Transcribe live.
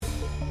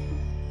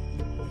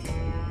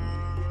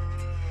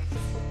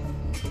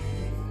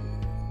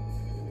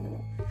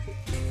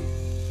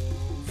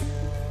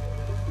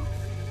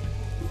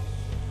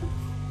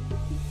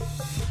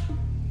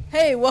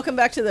Hey, welcome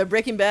back to the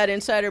Breaking Bad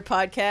Insider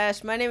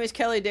Podcast. My name is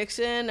Kelly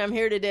Dixon. I'm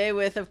here today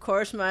with, of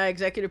course, my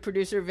executive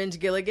producer, Vince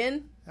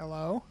Gilligan.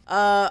 Hello.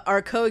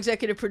 Our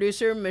co-executive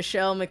producer,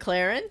 Michelle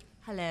McLaren.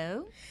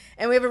 Hello.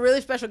 And we have a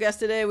really special guest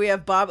today. We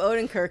have Bob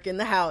Odenkirk in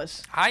the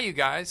house. Hi, you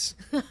guys.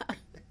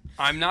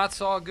 I'm not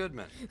Saul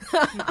Goodman.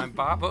 I'm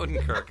Bob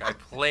Odenkirk. I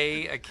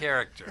play a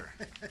character.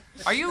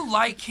 Are you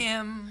like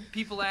him?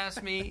 People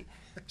ask me.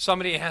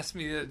 Somebody asked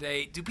me the other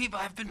day,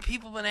 have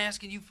people been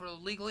asking you for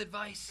legal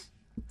advice?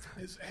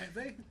 Have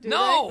they?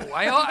 No.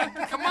 I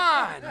come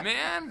on,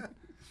 man.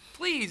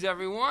 Please,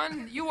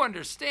 everyone. You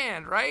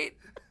understand, right?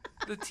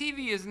 The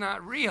TV is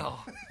not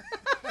real.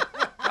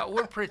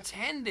 We're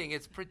pretending.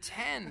 It's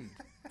pretend.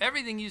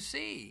 Everything you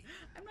see.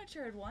 I'm not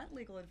sure I'd want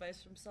legal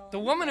advice from Saul. The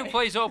woman who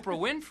plays Oprah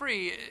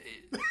Winfrey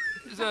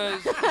is a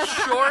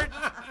short,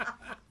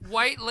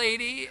 white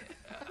lady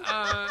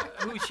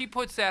who she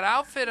puts that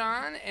outfit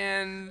on,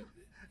 and,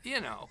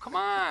 come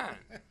on.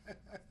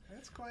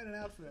 That's quite an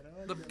outfit.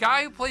 The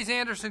guy who plays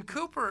Anderson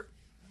Cooper,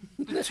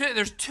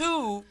 there's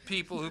two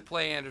people who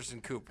play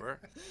Anderson Cooper.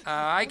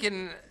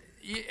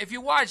 If you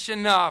watch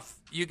enough,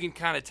 you can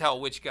kind of tell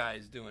which guy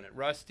is doing it,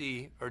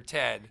 Rusty or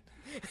Ted.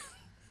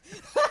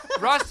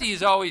 Rusty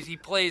he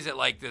plays it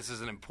like this is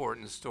an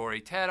important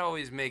story. Ted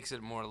always makes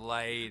it more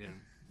light.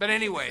 But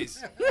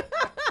anyways,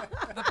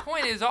 the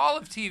point is all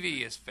of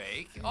TV is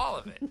fake, all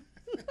of it,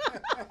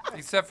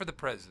 except for the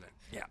president.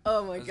 Yeah.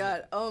 Oh, my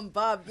God.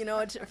 Bob,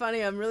 it's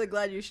funny. I'm really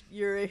glad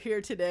you're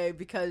here today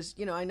because,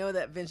 I know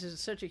that Vince is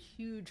such a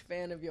huge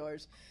fan of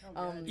yours.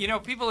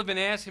 People have been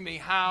asking me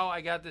how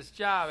I got this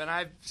job, and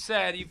I've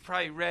said, you've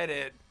probably read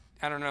it.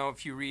 I don't know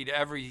if you read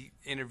every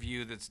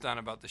interview that's done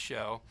about the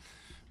show.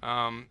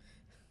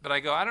 But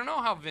I go, I don't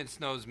know how Vince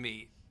knows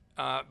me,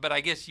 but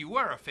I guess you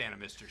were a fan of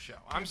Mr. Show.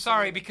 I'm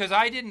sorry, because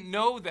I didn't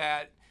know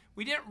that.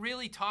 We didn't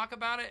really talk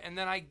about it, and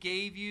then I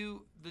gave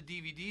you the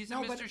DVDs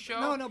of Mr.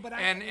 Show.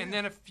 And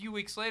then a few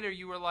weeks later,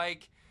 you were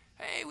like,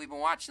 hey, we've been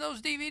watching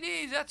those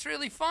DVDs. That's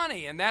really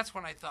funny. And that's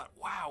when I thought,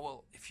 wow,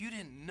 well, if you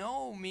didn't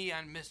know me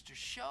on Mr.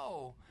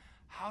 Show,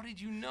 how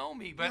did you know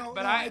me?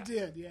 I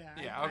did,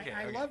 yeah. Okay.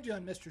 I loved you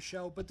on Mr.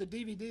 Show, but the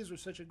DVDs were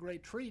such a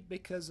great treat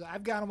because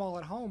I've got them all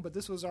at home. But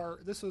this was our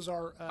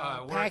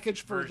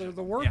package for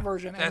the Word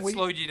version. That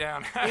slowed you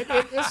down.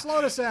 it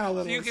slowed us down a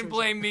little. So you can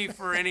blame me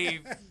for any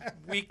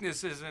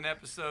weaknesses in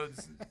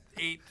episodes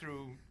 8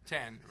 through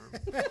 10.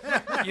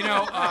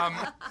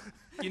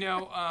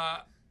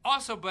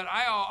 Also, but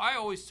I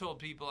always told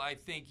people I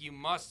think you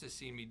must have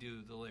seen me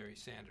do the Larry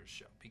Sanders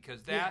Show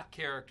because that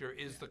character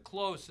is the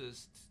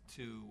closest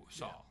to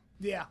Saul.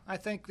 Yeah, I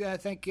think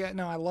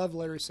I love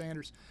Larry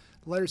Sanders.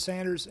 Larry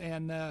Sanders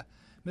and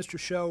Mr.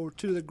 Show are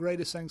two of the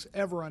greatest things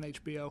ever on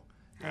HBO.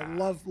 I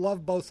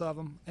love both of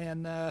them,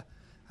 and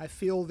I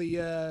feel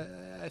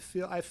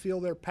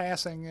their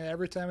passing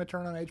every time I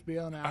turn on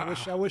HBO now.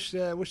 I wish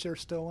they're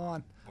still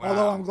on. Wow.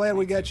 Although I'm glad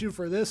we got you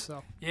for this.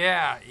 So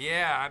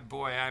yeah,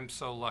 boy, I'm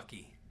so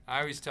lucky.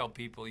 I always tell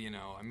people,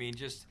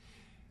 just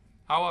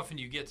how often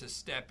you get to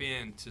step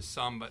into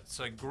it's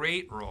a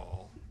great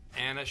role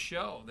and a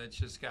show that's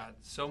just got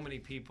so many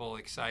people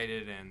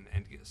excited and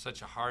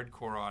such a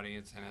hardcore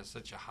audience and has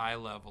such a high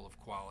level of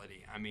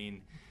quality. I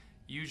mean,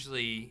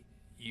 usually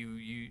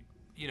you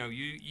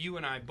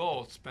and I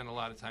both spend a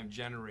lot of time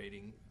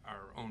generating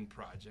our own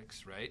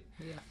projects, right?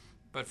 Yeah.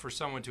 But for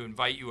someone to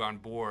invite you on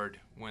board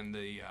when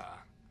the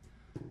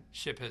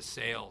ship has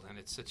sailed and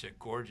it's such a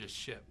gorgeous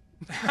ship,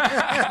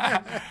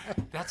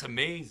 that's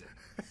amazing.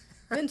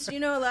 Vince,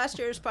 last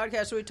year's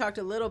podcast we talked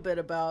a little bit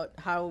about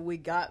how you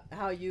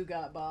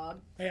got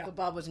Bob, but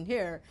Bob wasn't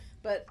here.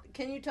 But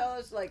can you tell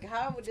us,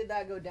 how did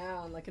that go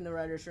down, in the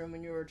writers' room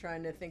when you were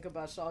trying to think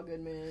about Saul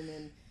Goodman?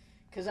 And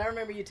because I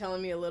remember you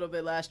telling me a little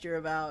bit last year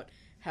about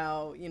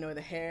how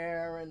the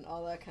hair and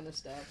all that kind of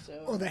stuff.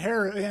 So the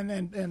hair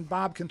and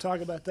Bob can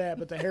talk about that,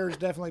 but the hair is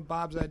definitely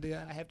Bob's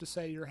idea. And I have to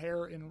say, your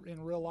hair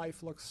in real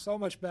life looks so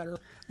much better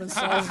than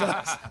Saul's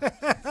does.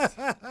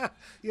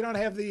 You don't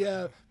have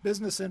the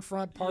business in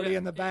front, party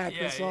in the back.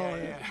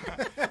 Yeah.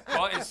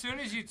 Well, as soon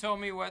as you told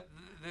me what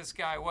this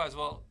guy was,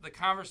 the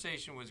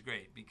conversation was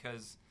great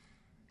because,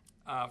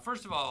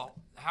 first of all,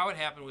 how it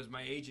happened was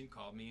my agent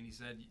called me and he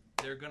said,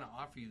 they're going to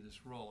offer you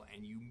this role,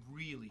 and you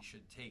really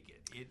should take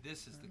it.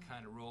 This is the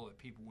kind of role that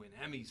people win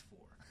Emmys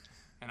for.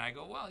 And I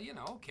go, well,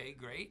 okay,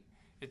 great.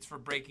 It's for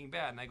Breaking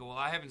Bad. And I go, well,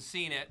 I haven't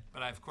seen it,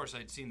 but of course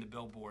I'd seen the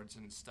billboards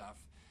and stuff.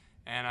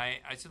 And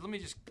I said, let me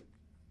just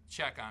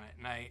check on it.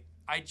 And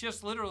I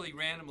just literally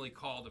randomly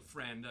called a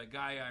friend, a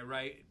guy I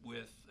write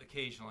with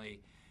occasionally,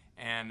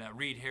 and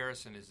Reed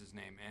Harrison is his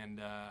name. And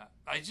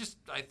I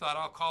thought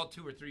I'll call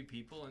 2 or 3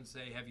 people and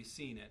say, have you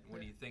seen it?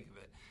 What do you think of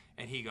it?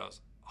 And he goes,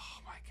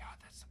 oh, my God,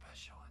 that's the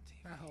best show on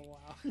TV. Oh,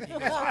 wow. He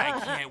goes, I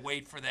can't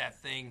wait for that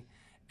thing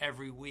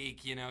every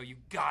week. You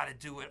got to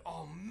do it.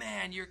 Oh,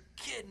 man, you're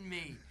kidding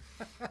me.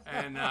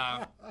 And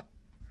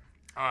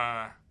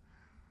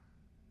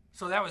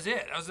So that was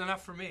it. That was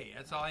enough for me.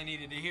 That's all I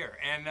needed to hear.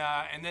 And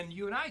then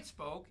you and I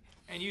spoke,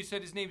 and you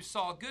said his name's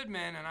Saul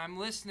Goodman, and I'm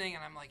listening,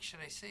 and I'm like,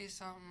 should I say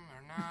something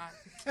or not?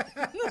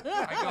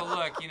 I go,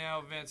 look,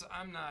 Vince,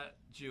 I'm not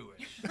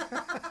Jewish.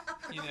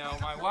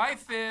 My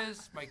wife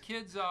is, my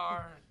kids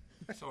are,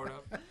 sort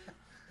of.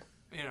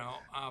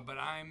 But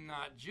I'm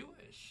not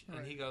Jewish.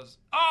 And he goes,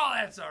 oh,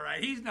 that's all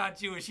right. He's not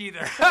Jewish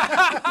either.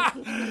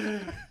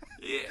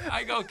 Yeah,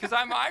 I go, because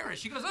I'm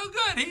Irish. He goes, oh,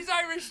 good. He's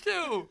Irish,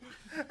 too.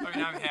 I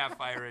mean, I'm half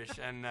Irish.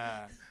 And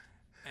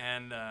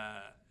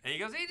he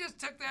goes, he just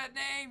took that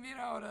name,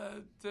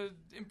 to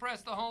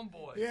impress the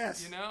homeboys.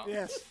 Yes,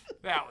 yes.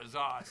 That was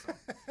awesome.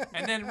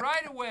 And then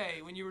right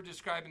away, when you were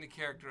describing the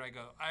character, I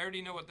go, I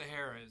already know what the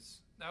hair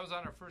is. That was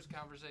on our first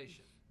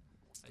conversation.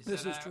 I said,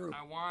 this is true.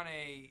 I want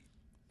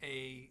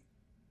a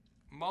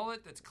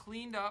mullet that's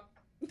cleaned up.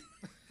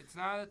 It's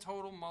not a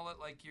total mullet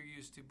like you're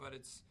used to, but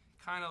it's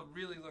kind of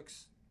really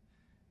looks,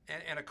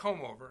 and a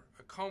comb over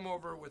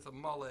with a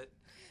mullet,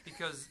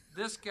 because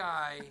this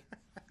guy,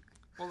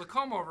 well, the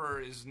comb over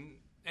is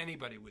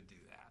anybody would do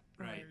that,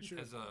 right? Sure.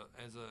 As a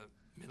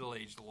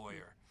middle-aged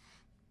lawyer.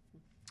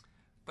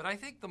 But I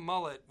think the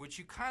mullet, which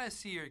you kind of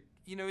see,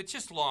 it's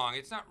just long.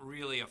 It's not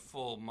really a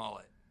full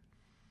mullet.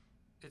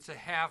 It's a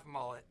half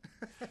mullet.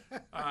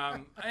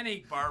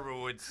 Any barber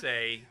would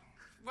say,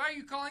 why are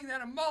you calling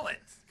that a mullet?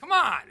 Come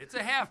on, it's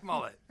a half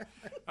mullet.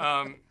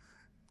 That's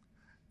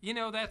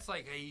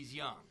like he's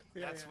young.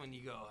 That's when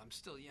you go, I'm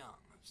still young.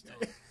 I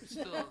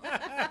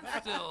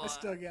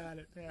still got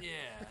it.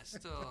 Yeah,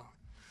 still.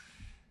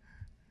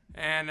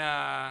 And,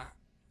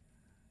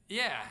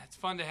 it's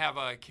fun to have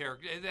a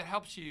character. That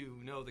helps you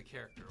know the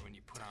character when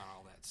you put on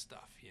all that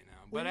stuff,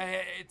 But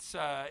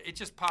it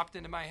just popped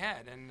into my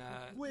head. And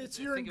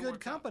you're in good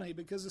company,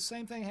 because the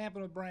same thing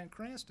happened with Bryan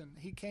Cranston.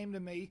 He came to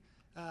me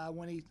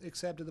when he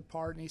accepted the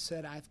part, and he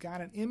said, I've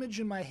got an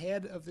image in my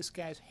head of this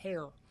guy's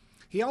hair.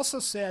 He also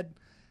said,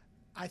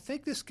 I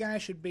think this guy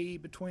should be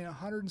between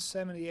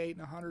 178 and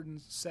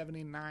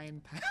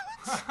 179 pounds.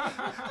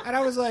 And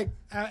I was like,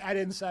 I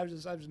didn't say, I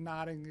was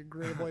nodding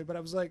agreeably, but I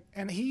was like,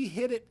 and he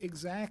hit it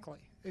exactly.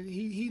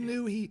 He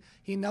knew he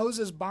knows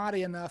his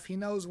body enough. He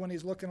knows when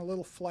he's looking a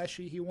little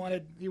fleshy. He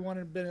wanted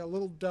to be a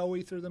little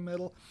doughy through the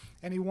middle,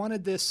 and he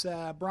wanted this.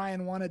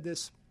 Bryan wanted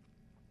this,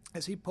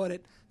 as he put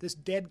it, this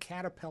dead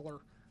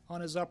caterpillar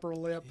on his upper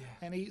lip,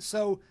 and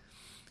so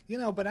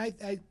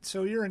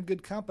you're in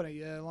good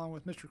company along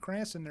with Mr.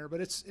 Cranston there.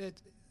 But it's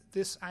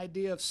this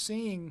idea of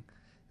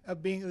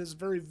being this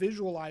very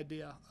visual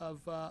idea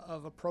of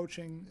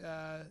approaching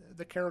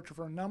the character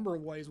for a number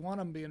of ways. One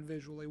of them being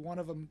visually, one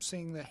of them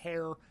seeing the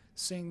hair,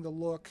 seeing the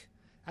look.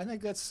 I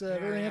think that's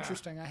very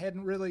interesting. I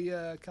hadn't really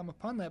come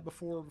upon that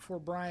before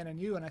Bryan and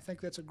you, and I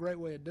think that's a great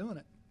way of doing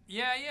it.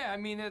 Yeah. I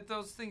mean,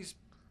 those things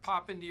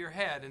pop into your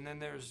head, and then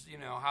there's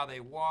how they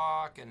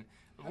walk, and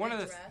one of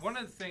the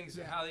things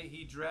how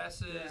he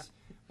dresses. Yeah.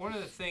 One of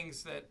the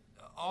things that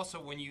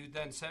also, when you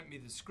then sent me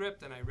the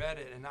script and I read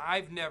it, and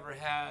I've never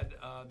had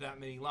that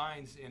many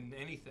lines in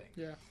anything.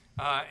 Yeah.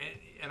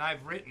 And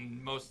I've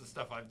written most of the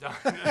stuff I've done.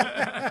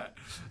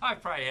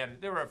 I've probably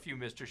there were a few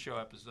Mr. Show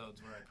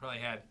episodes where I probably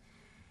had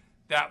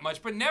that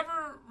much, but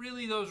never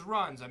really those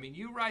runs. I mean,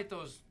 you write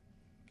those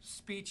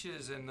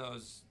speeches and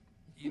those,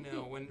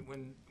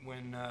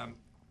 when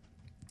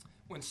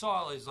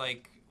Saul is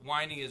like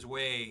winding his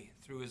way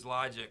through his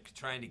logic,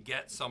 trying to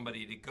get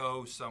somebody to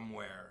go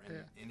somewhere,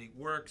 and it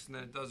works, and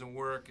then it doesn't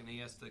work, and he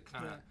has to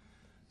kind of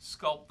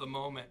sculpt the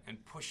moment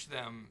and push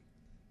them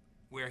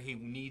where he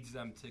needs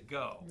them to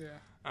go.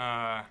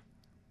 Yeah.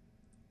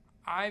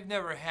 I've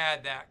never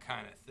had that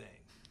kind of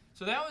thing.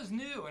 So that was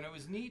new, and it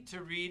was neat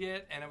to read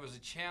it, and it was a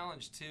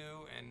challenge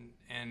too,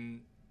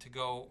 and to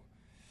go,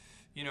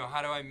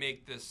 how do I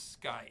make this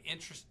guy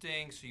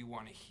interesting so you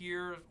want to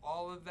hear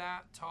all of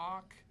that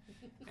talk,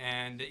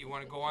 and that you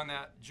want to go on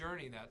that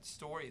journey, that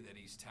story that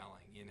he's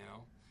telling,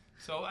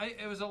 So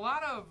it was a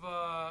lot of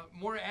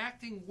more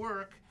acting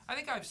work. I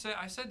think I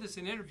said this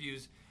in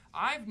interviews.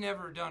 I've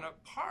never done a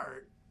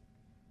part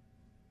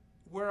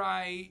where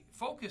I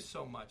focused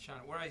so much on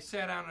it, where I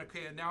sat down and,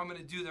 okay, now I'm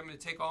going to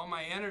take all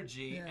my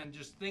energy and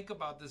just think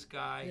about this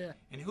guy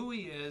and who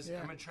he is, and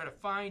I'm going to try to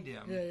find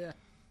him. Yeah.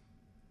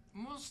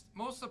 Most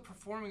of the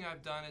performing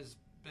I've done has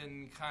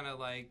been kind of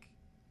like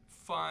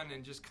fun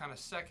and just kind of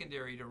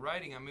secondary to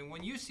writing. I mean,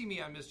 when you see me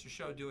on Mr.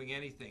 Show doing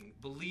anything,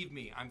 believe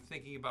me, I'm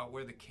thinking about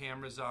where the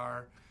cameras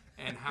are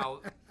and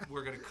how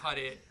we're going to cut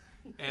it,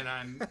 and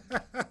I'm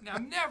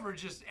never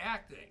just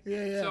acting.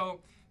 Yeah.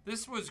 So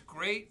this was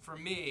great for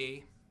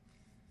me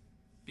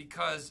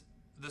because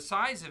the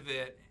size of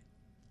it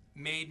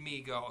made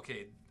me go,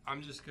 okay,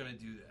 I'm just going to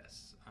do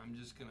this. I'm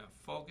just going to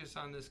focus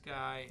on this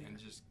guy and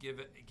just give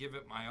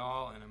it my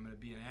all, and I'm going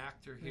to be an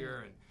actor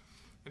here.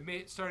 And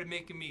it started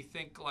making me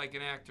think like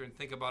an actor and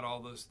think about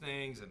all those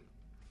things and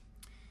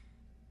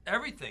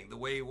everything, the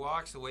way he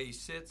walks, the way he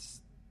sits,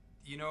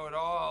 it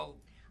all.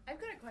 I've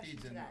got a question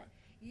to that.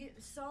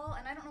 Saul,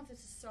 and I don't know if this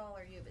is Saul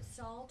or you, but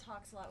Saul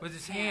talks a lot with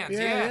his hands.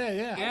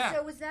 Yeah. And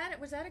so was that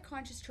a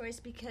conscious choice?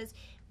 Because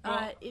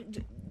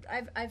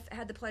I've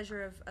had the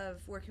pleasure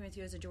of working with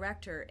you as a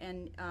director,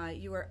 and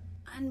you are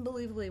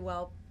unbelievably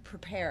well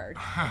prepared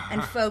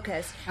and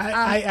focused.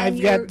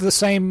 I've got the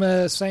same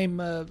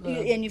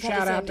you've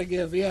shout out to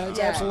give. Yeah, it's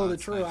absolutely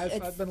it's true. nice.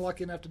 I've been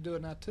lucky enough to do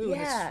it now too.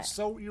 Yeah. And it's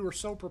you were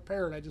so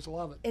prepared. I just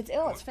love it.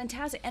 It's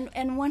fantastic.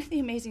 And one of the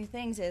amazing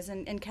things is,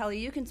 and Kelly,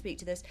 you can speak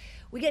to this.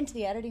 We get into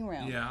the editing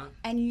room,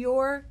 and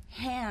your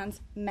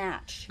hands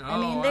match. Oh, I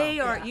mean,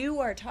 wow. you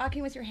are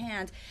talking with your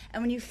hands.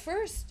 And when you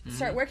first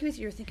start working with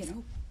you, you're thinking,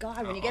 oh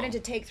God. When you get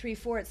into take 3,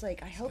 4, it's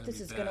like, I hope this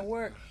is going to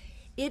work.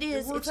 It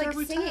is. It works it's like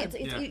every singing.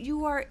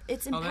 time.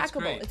 It's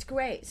impeccable. Great. It's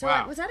great. So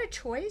Wow. was that a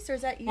choice, or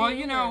is that you?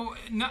 Well,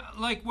 not,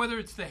 like whether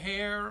it's the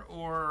hair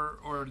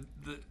or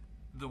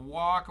the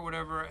walk or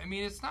whatever. I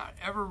mean, it's not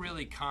ever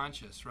really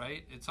conscious,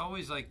 right? It's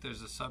always like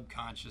there's a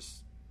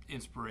subconscious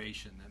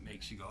inspiration that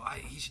makes you go,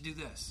 he should do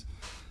this.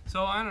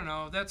 So I don't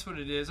know. That's what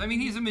it is. I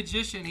mean, he's a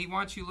magician. He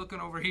wants you looking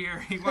over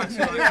here. He wants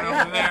you looking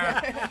over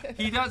there.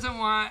 He doesn't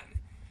want.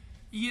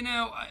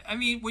 I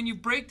mean, when you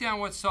break down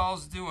what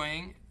Saul's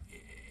doing,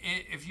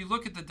 if you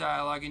look at the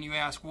dialogue and you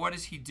ask, what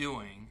is he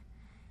doing?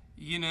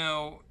 He's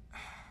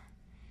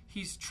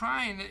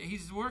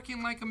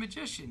working like a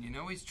magician,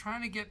 He's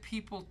trying to get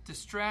people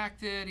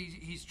distracted.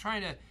 He's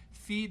trying to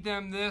feed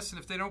them this,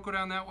 and if they don't go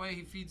down that way,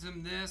 he feeds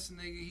them this,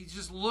 and he's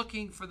just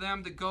looking for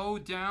them to go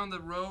down the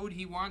road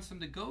he wants them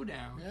to go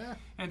down. Yeah.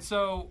 And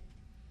so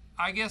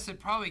I guess it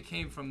probably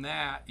came from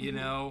that,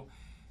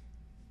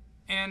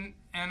 And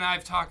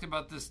I've talked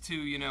about this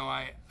too,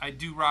 I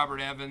do Robert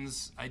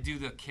Evans, I do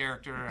the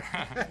character.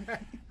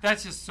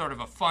 That's just sort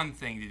of a fun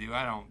thing to do.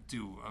 I don't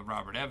do a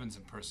Robert Evans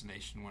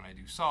impersonation when I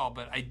do Saul,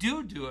 but I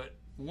do it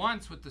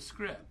once with the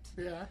script.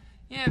 Yeah.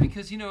 Yeah,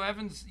 because,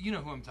 Evans, you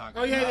know who I'm talking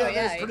about.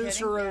 Yeah, the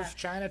producer of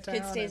Chinatown.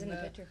 Kid stays in the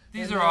picture.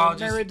 These are all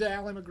just... married to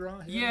Ally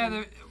McGraw.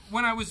 Yeah,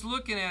 when I was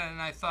looking at it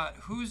and I thought,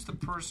 who's the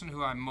person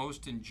who I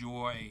most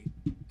enjoy,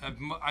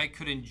 I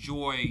could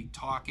enjoy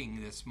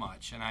talking this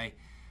much, and I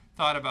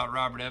thought about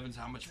Robert Evans,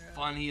 how much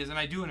fun he is, and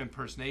I do an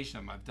impersonation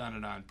of him. I've done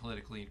it on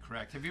Politically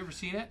Incorrect. Have you ever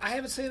seen it? I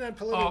haven't seen it on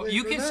Politically Incorrect. Oh,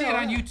 you can see it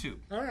on YouTube.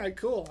 All right,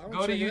 cool.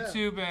 Go to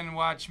YouTube and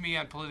watch me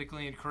on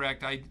Politically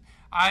Incorrect. I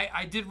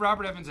did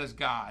Robert Evans as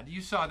God.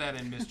 You saw that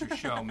in Mr.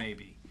 Show,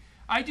 maybe.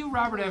 I do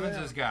Robert Evans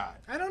as God.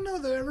 I don't know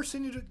that I've ever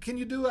seen you can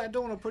you do it? I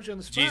don't want to put you on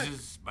the spot.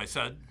 Jesus, my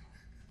son,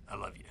 I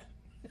love you.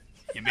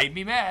 You made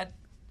me mad.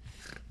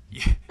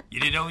 You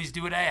didn't always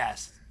do what I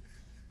asked,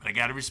 but I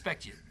got to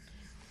respect you.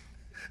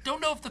 Don't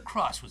know if the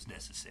cross was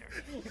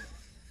necessary,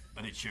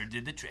 but it sure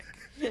did the trick.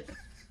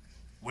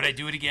 Would I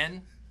do it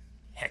again?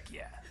 Heck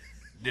yeah.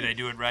 Did I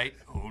do it right?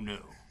 Oh, no.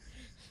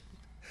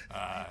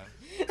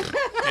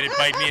 Did it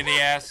bite me in the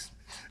ass?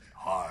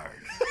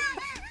 Hard.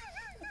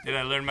 Did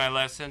I learn my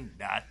lesson?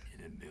 Not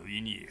in a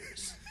million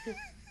years.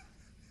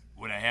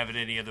 Would I have it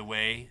any other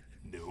way?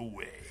 No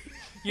way.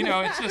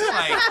 It's just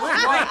like,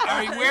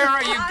 where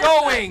are you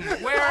going?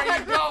 Where are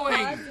you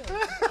going?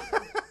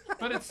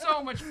 But it's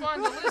so much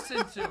fun to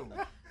listen to.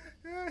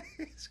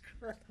 He's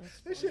great.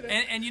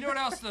 And you know what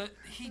else?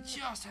 He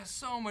just has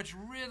so much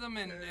rhythm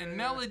and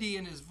melody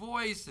in his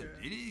voice, and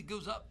he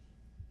goes up,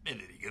 and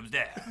then he goes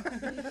down,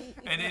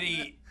 and then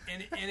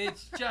and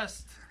it's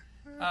just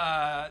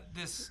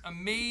this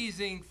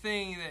amazing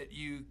thing that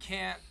you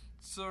can't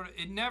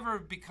it never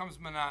becomes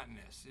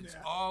monotonous. It's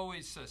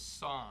always a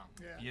song,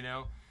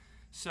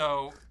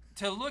 So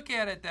to look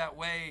at it that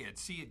way and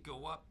see it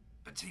go up,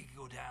 but see it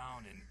go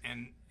down,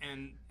 and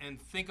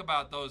think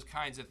about those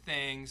kinds of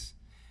things.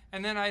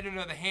 And then, I don't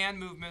know, the hand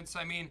movements,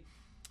 I mean,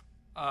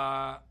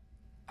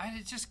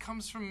 it just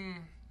comes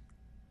from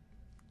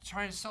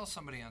trying to sell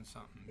somebody on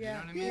something. You know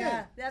what I mean?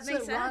 Yeah, that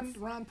makes sense.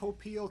 Ron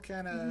Popeil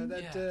kind of,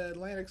 that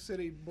Atlantic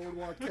City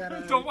boardwalk kind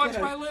of. Don't watch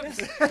my lips.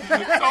 Don't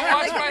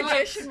watch my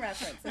lips.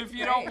 Reference. If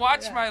you don't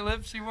watch my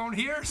lips, you won't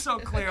hear so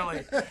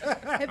clearly.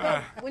 Hey,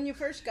 but when you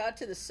first got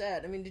to the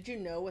set, I mean, did you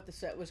know what the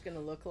set was going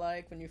to look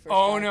like when you first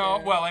got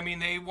there? Well, I mean,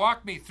 they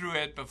walked me through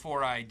it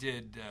before I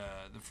did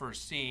the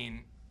first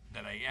scene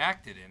that I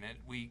acted in it,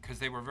 because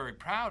they were very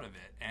proud of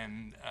it,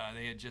 and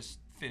they had just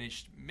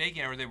finished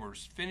making it, or they were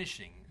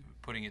finishing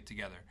putting it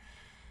together.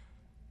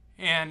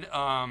 And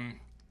I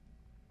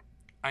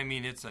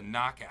mean, it's a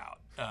knockout.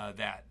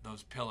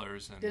 Those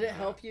pillars. And, did it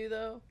help you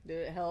though?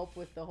 Did it help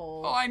with the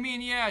whole? Oh, I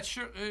mean, yeah,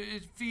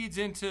 it feeds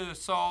into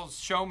Saul's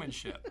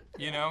showmanship.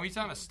 He's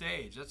on a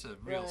stage. That's a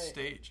real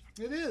stage.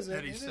 It is.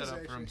 That he set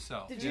up for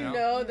himself. Did you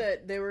know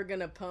that they were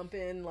gonna pump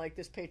in like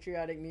this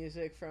patriotic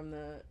music from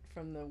the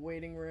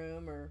waiting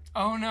room, or?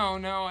 Oh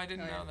no, I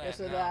didn't know that.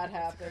 So that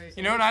happened.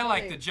 You know what I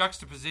like? The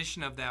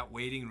juxtaposition of that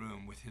waiting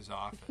room with his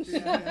office.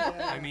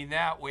 I mean,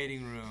 that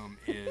waiting room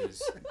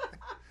is.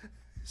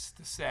 It's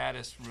the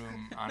saddest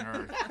room on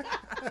earth.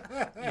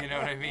 You know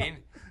what I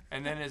mean?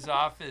 And then his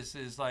office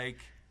is like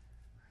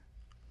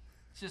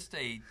just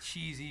a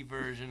cheesy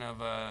version of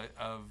the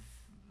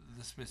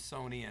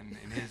Smithsonian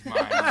in his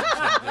mind, or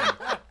something,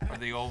 or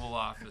the Oval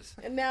Office.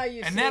 And now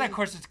you. And then, of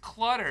course, it's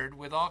cluttered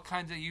with all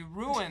kinds of. You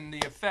ruin the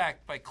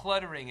effect by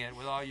cluttering it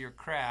with all your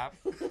crap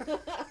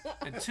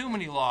and too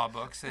many law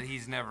books that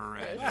he's never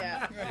read.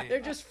 Yeah, they're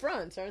just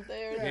fronts, aren't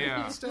they?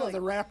 Yeah. You still have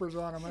the wrappers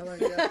on them. I like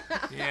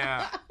that.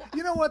 Yeah.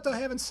 You know what, though?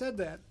 Having said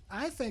that,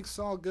 I think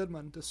Saul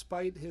Goodman,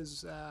 despite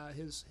his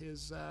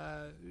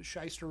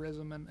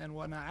shysterism and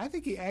whatnot, I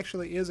think he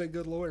actually is a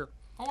good lawyer.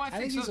 Oh, I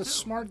think he's so a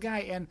smart guy,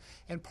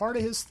 and part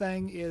of his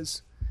thing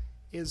is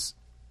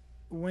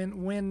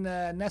when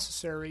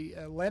necessary,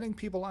 letting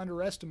people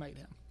underestimate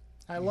him.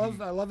 I love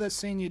that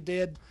scene you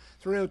did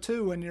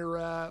 302 when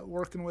you're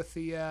working with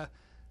the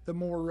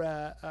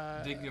more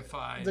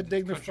dignified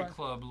country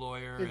club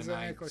lawyer.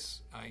 Exactly.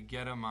 And I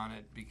get him on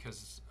it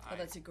because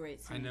that's a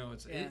great scene. I know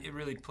it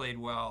really played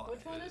well.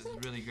 Which one is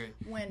it? Really great.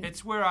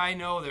 It's where I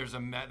know there was a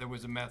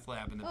meth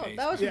lab in the basement.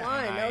 That was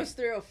mine. That was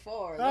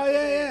 304. Oh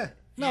yeah.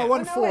 No, it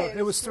wasn't 4.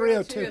 It was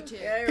 302.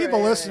 Yeah,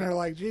 people listening are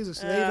like, Jesus,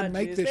 they even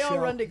make this show. They all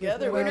run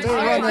together. They run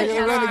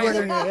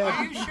together in your head.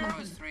 Are you sure it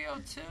was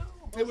 302?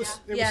 It was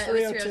 302. It was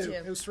 302. Yeah,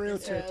 it was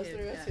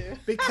 302.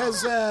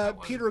 Because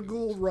Peter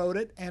Gould wrote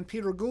it, and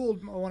Peter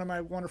Gould, one of my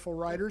wonderful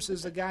writers,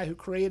 is the guy who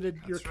created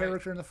your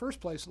character in the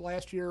first place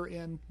last year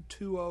in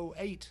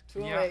 208.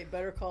 208,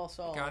 Better Call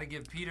Saul. Got to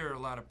give Peter a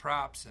lot of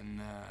props, and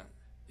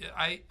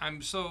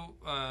I'm so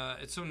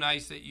it's so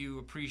nice that you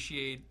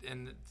appreciate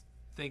and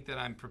think that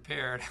I'm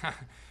prepared.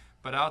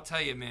 But I'll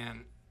tell you,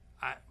 man,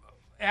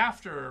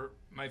 after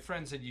my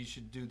friend said you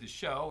should do the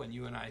show, and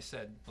you and I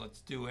said,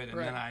 let's do it, and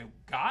then I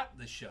got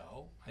the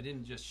show. I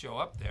didn't just show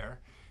up there,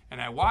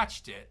 and I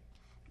watched it.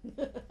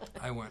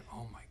 I went,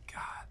 oh, my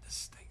God,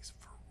 this thing's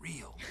for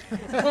real, man.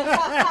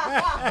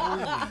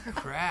 Holy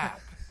crap.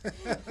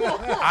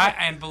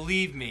 And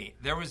believe me,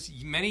 there was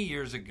many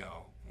years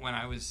ago when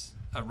I was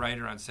a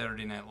writer on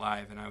Saturday Night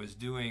Live, and I was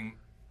doing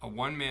a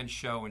one-man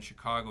show in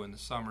Chicago in the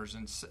summers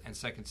and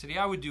Second City.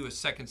 I would do a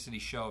Second City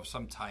show of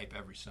some type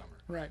every summer.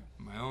 Right.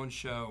 My own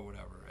show,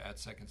 whatever, at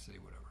Second City,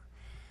 whatever.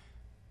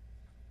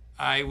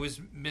 I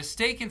was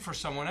mistaken for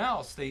someone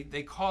else.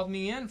 They called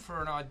me in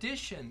for an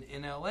audition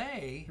in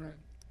L.A. Right.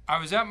 I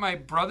was at my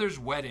brother's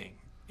wedding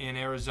in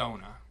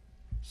Arizona.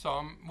 So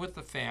I'm with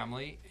the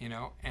family,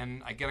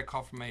 and I get a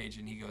call from my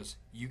agent. He goes,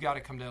 you got to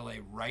come to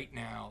L.A. right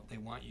now. They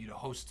want you to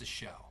host the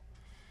show.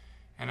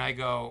 And I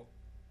go,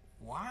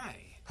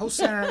 why? Host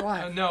Saturday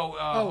Night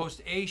Live.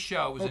 Host a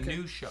show. It was a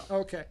new show.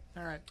 Okay,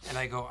 all right. And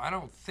I go, I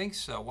don't think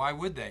so. Why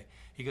would they?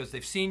 He goes,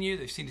 they've seen you.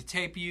 They've seen the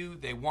tape of you.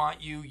 They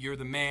want you. You're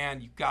the man.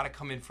 You've got to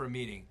come in for a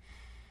meeting.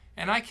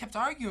 And I kept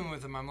arguing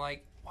with him. I'm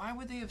like, why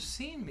would they have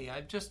seen me?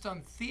 I've just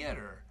done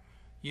theater,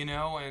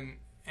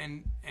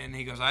 And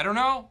he goes, I don't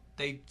know.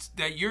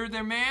 That you're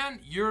their man.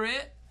 You're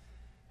it.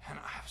 And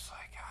I was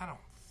like, I don't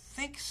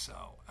think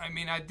so. I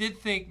mean, I did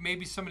think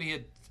maybe somebody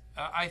had.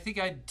 I think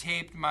I'd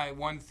taped my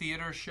one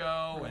theater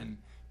show and.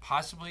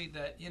 Possibly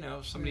that,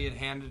 somebody had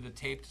handed a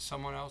tape to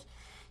someone else.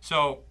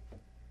 So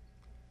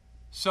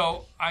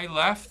I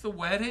left the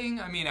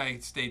wedding. I mean, I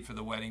stayed for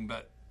the wedding,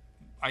 but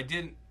I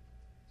didn't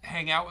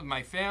hang out with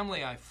my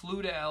family. I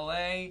flew to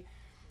L.A.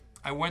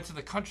 I went to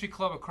the country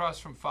club across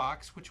from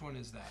Fox. Which one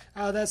is that?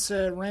 That's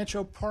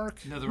Rancho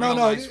Park. No, the real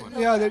nice one.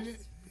 Yeah,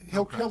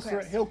 Hillcrest.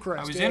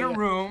 I was in a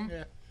room,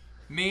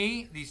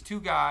 me, these two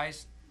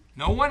guys,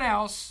 no one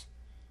else,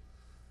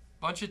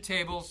 bunch of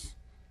tables.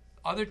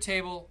 Other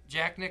table,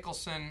 Jack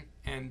Nicholson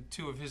and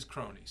 2 of his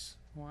cronies.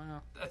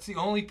 Wow. That's the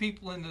only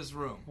people in this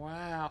room.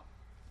 Wow.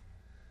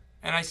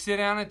 And I sit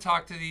down and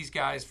talk to these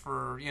guys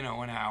for,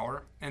 an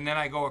hour. And then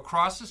I go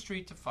across the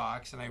street to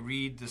Fox and I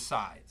read the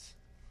sides.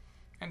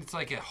 And it's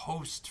like a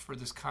host for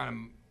this kind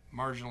of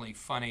marginally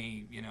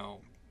funny,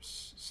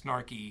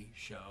 snarky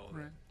show.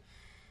 Right.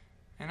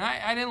 And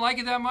I didn't like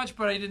it that much,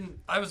 but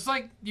I was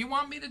like, you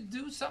want me to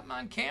do something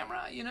on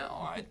camera?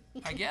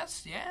 I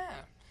guess, yeah.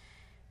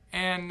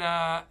 And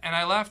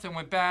I left and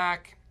went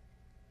back,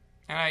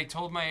 and I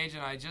told my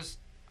agent,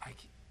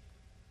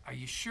 are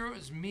you sure it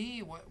was me?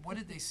 What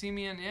did they see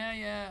me in?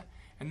 Yeah.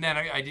 And then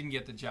I didn't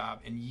get the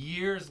job. And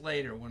years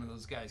later, one of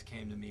those guys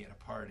came to me at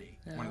a party,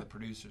 one of the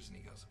producers, and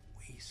he goes,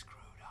 we screwed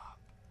up.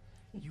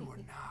 You were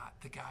not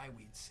the guy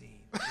we'd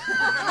seen. And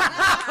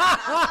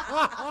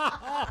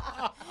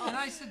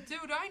I said,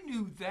 dude, I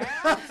knew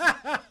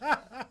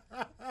that.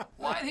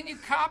 Why didn't you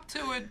cop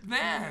to it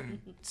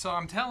then? So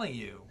I'm telling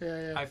you,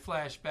 I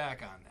flashed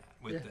back on that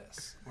with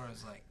this, where I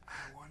was like, I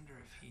wonder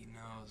if he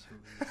knows who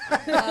he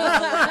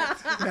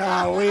is.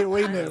 No,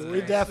 we knew.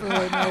 We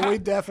definitely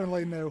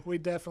knew.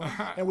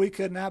 And we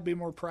could not be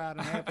more proud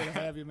and happy to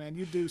have you, man.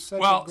 You do such a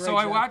great job. Well, so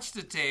I watched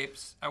the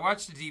tapes. I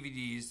watched the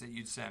DVDs that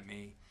you'd sent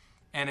me,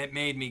 and it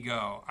made me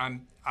go,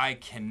 I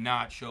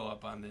cannot show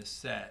up on this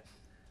set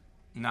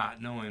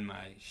not knowing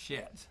my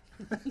shit.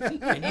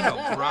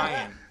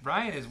 And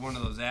Brian is one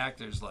of those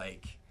actors,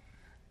 like,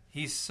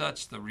 he's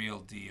such the real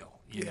deal,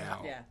 you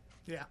know?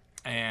 Yeah.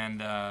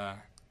 And,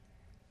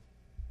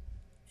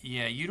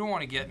 you don't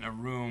want to get in a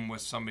room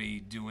with somebody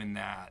doing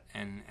that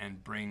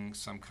and bring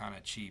some kind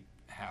of cheap,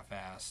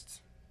 half-assed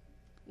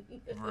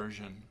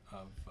version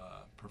of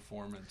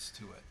performance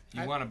to it.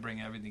 You want to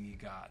bring everything you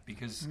got,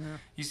 because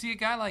you see a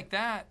guy like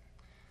that,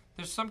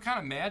 there's some kind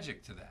of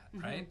magic to that,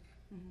 right?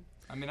 Mm-hmm.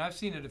 I mean, I've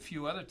seen it a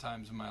few other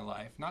times in my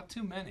life, not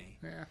too many.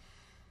 Yeah.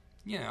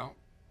 You know,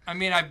 I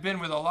mean, I've been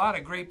with a lot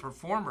of great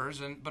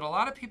performers, but a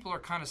lot of people are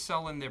kind of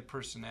selling their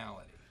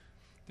personality.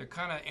 They're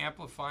kind of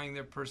amplifying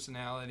their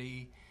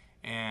personality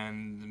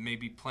and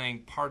maybe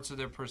playing parts of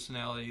their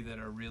personality that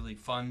are really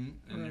fun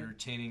and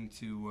entertaining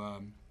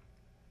to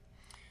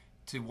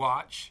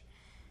watch.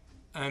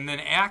 And then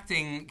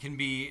acting can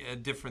be a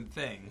different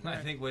thing. Right.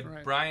 I think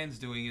what Brian's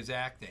doing is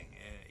acting.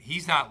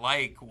 He's not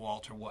like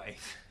Walter White.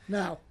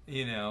 No.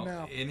 You know,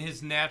 no. In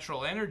his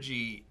natural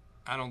energy,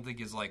 I don't think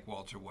is like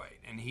Walter White.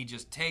 And he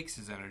just takes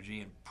his energy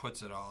and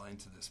puts it all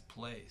into this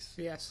place.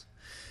 Yes.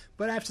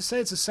 But I have to say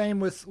it's the same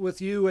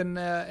with you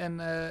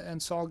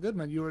and Saul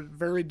Goodman. You were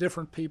very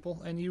different people,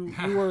 and you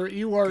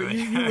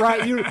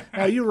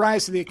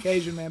rise to the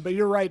occasion, man. But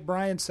you're right.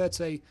 Brian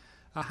sets a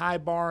high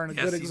bar and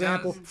a good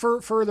example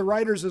for the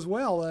writers as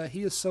well.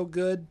 He is so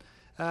good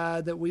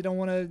that we don't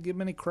want to give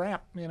him any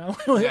crap, you know,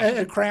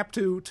 crap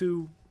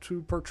to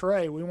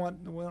portray. We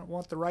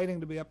want the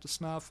writing to be up to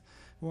snuff.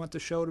 We want the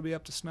show to be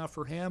up to snuff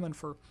for him and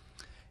for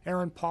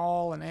Aaron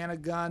Paul and Anna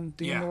Gunn,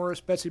 Dean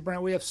Norris, Betsy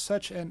Brandt. We have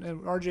such,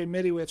 and R.J.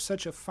 Mitty, we have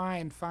such a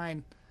fine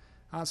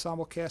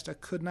ensemble cast. I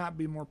could not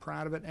be more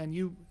proud of it. And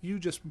you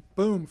just,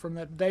 boom, from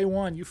that day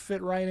one, you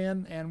fit right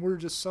in, and we're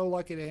just so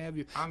lucky to have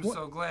you. I'm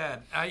so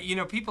glad. You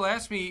know, people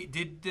ask me,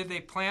 did they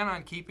plan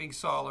on keeping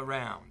Saul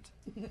around?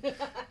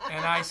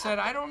 And I said,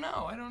 I don't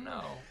know.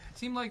 It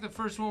seemed like the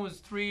first one was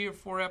 3 or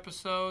 4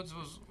 episodes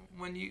was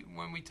when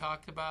we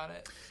talked about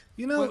it.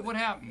 You know what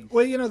happened?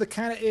 Well, you know, the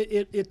kind of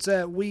it's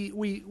you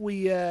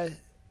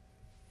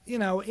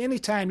know,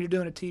 anytime you're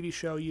doing a TV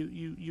show,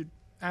 you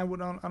I don't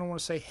want to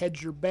say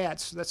hedge your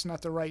bets. That's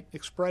not the right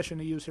expression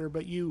to use here,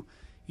 but you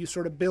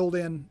sort of build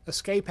in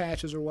escape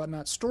hatches or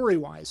whatnot story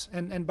wise,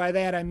 and by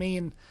that I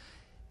mean,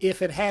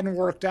 if it hadn't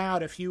worked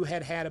out, if you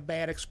had a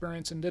bad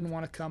experience and didn't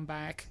want to come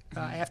back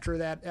after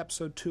that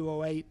episode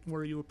 208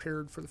 where you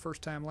appeared for the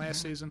first time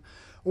last season,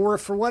 or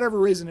if for whatever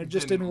reason it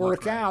just didn't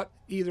work out,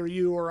 either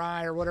you or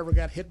I or whatever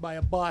got hit by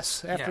a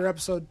bus after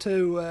episode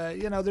 2,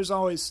 you know,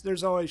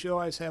 you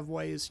always have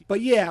ways. But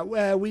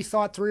we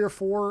thought 3 or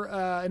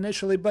 4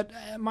 initially, but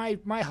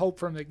my hope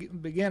from the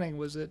beginning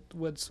was that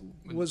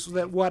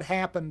what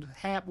happened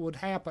would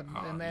happen,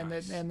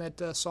 and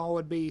that Saul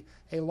would be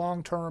a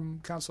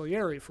long-term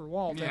consigliere for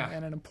Walt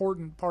and an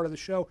important part of the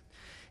show.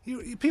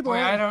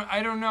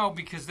 I don't know,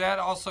 because that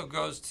also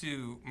goes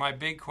to my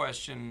big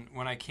question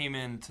when I came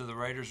into the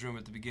writer's room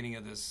at the beginning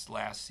of this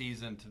last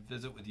season to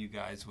visit with you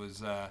guys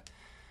was,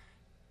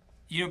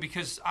 you know,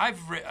 because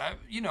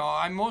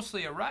I'm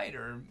mostly a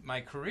writer,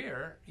 my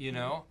career, you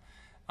know.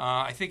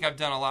 I think I've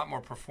done a lot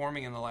more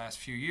performing in the last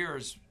few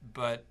years,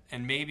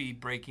 and maybe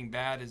Breaking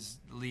Bad is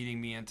leading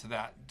me into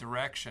that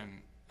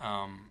direction,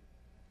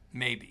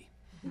 maybe.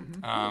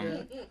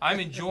 I'm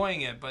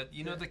enjoying it, but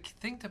you know, the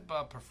thing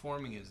about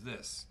performing is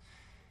this: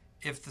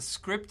 if the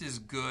script is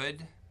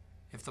good,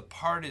 if the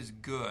part is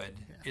good,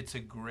 it's a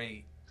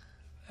great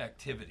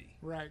activity.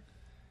 Right.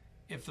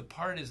 If the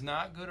part is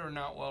not good or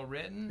not well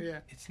written,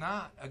 it's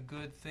not a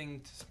good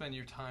thing to spend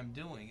your time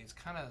doing. It's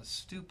kind of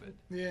stupid.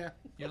 Yeah.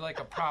 You're like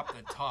a prop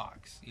that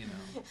talks, you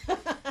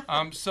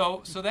know.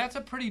 So that's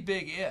a pretty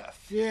big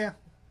if. Yeah.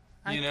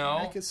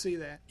 I could see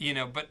that. You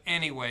know, but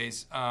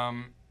anyways,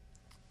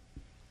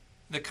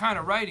 the kind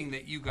of writing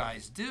that you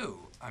guys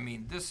do, I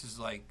mean, this is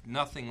like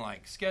nothing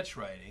like sketch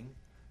writing,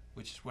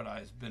 which is what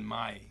has been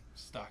my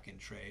stock in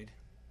trade.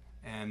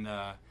 And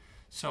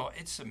so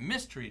it's a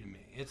mystery to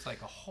me. It's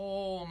like a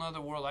whole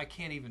other world. I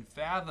can't even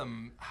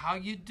fathom how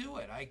you do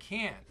it. I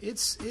can't.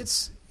 It's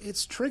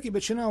tricky,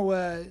 but you know,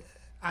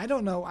 I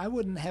don't know. I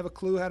wouldn't have a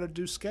clue how to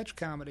do sketch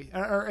comedy,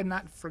 and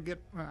not forget,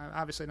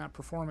 obviously not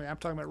performing. I'm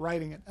talking about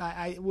writing it.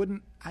 I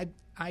wouldn't.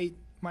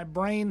 My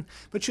brain,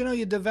 but you know,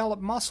 you develop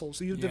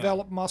muscles. You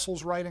develop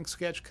muscles writing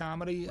sketch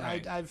comedy.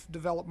 Right. I've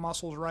developed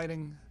muscles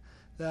writing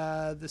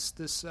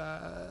this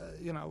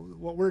you know,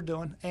 what we're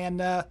doing,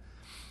 and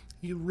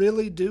you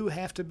really do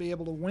have to be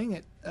able to wing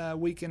it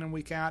week in and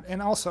week out.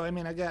 And also, I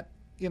mean, I got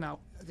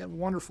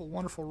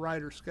wonderful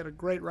writers. Got a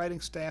great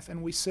writing staff,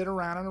 and we sit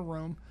around in a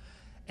room,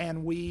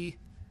 and we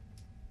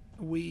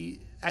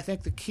I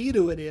think the key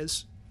to it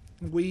is,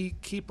 we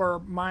keep our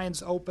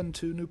minds open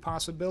to new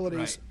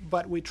possibilities,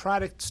 but we try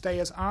to stay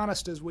as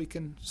honest as we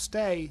can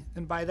stay.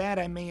 And by that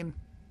I mean,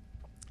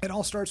 it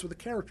all starts with the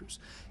characters.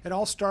 It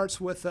all starts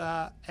with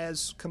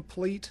as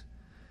complete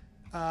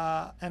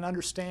an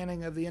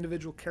understanding of the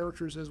individual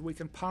characters as we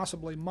can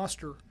possibly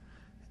muster.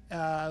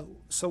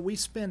 So we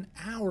spend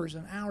hours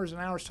and hours and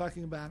hours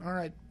talking about, all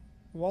right,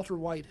 Walter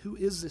White, who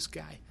is this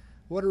guy?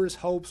 What are his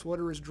hopes? What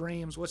are his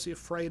dreams? What's he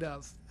afraid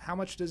of? How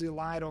much does he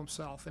lie to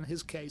himself? In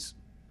his case,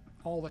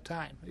 all the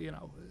time, you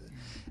know.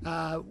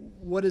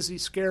 What is he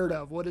scared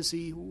of? What does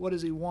he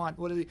want?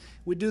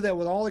 We do that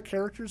with all the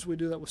characters. We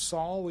do that with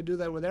Saul. We do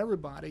that with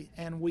everybody,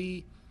 and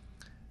we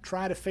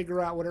try to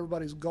figure out what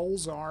everybody's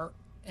goals are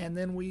and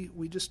then we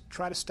just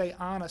try to stay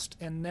honest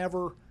and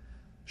never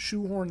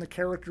shoehorn the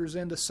characters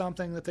into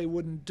something that they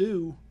wouldn't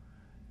do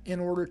in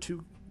order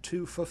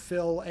to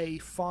fulfill a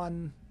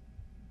fun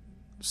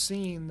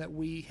scene that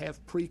we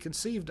have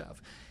preconceived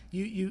of.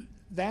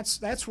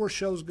 That's where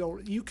shows go.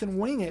 You can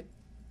wing it.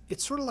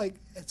 It's sort of like,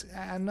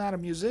 I'm not a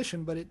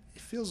musician, but it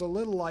feels a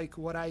little like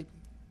what I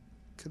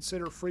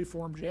consider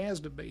freeform jazz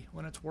to be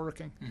when it's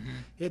working.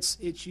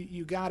 Mm-hmm.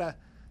 You gotta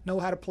know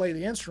how to play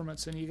the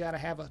instruments, and you gotta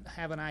have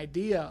an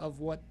idea of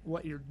what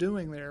you're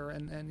doing there,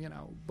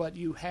 and but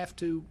you have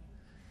to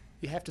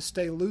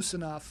stay loose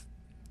enough.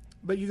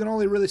 But you can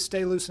only really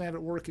stay loose and have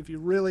it work if you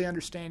really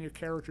understand your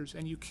characters,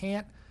 and you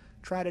can't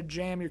try to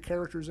jam your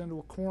characters into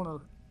a corner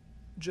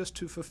just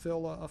to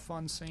fulfill a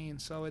fun scene.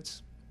 So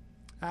it's,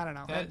 I don't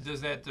know.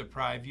 Does that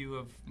deprive you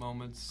of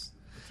moments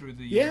through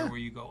the year where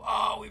you go,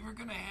 oh, we were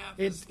going to have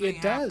this thing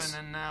happen,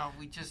 and now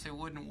it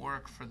wouldn't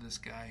work for this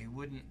guy. He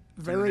wouldn't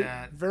do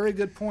that. Very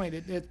good point.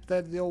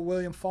 The old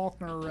William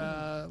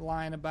Faulkner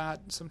line about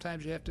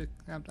sometimes you have to,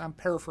 I'm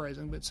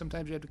paraphrasing, but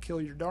sometimes you have to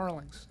kill your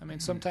darlings. I mean,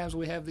 sometimes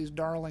we have these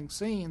darling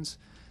scenes,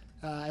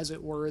 as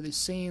it were, these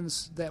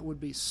scenes that would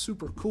be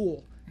super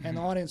cool and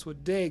the audience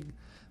would dig.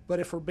 But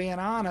if we're being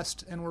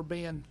honest and we're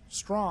being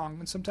strong,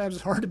 and sometimes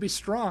it's hard to be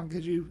strong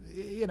because you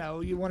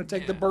want to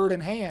take the bird in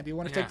hand. You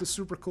want to take the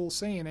super cool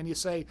scene, and you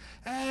say,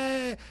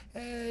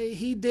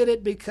 he did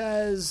it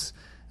because,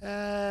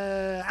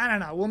 I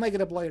don't know, we'll make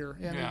it up later.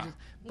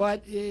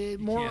 But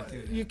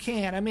you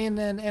can't. I mean,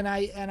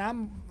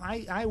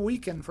 I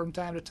weaken from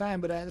time to time,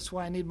 but that's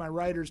why I need my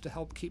writers to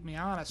help keep me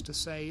honest, to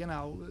say,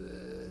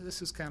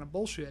 this is kind of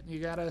bullshit. We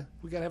gotta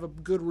have a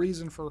good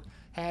reason for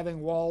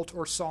having Walt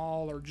or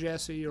Saul or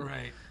Jesse or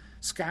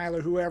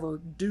Skylar, whoever,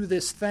 do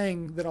this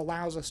thing that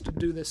allows us to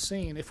do this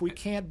scene. If we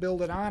can't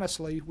build it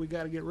honestly, we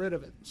got to get rid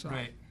of it. So.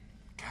 Right.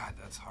 God,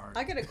 that's hard.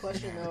 I got a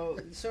question though,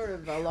 sort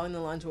of along the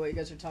lines of what you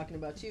guys are talking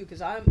about too,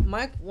 because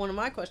one of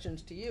my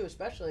questions to you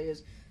especially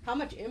is, how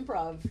much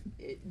improv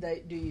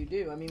do you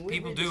do? I mean,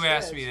 people do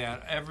ask me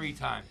that every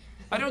time.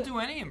 I don't do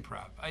any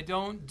improv. I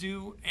don't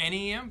do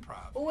any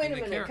improv. Well, wait a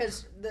minute,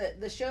 because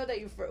the show that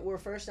you were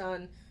first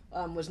on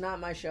was not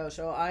my show,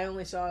 so I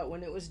only saw it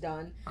when it was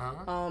done.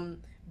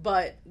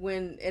 But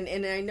when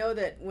and I know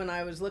that when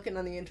I was looking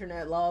on the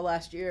internet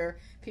last year,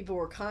 people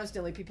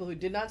who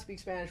did not speak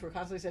Spanish were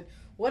constantly said,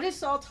 "What is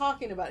Saul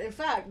talking about?" In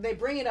fact, they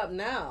bring it up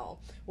now.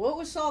 What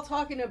was Saul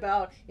talking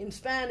about in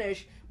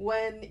Spanish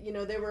when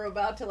they were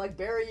about to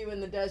bury you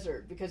in the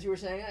desert because you were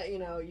saying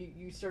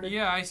you sort of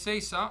I say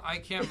so. I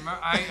can't remember.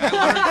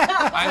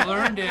 I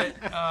learned it.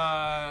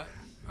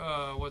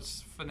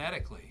 What's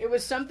phonetically? It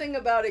was something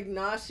about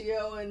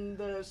Ignacio and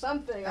the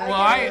something.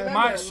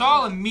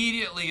 Saul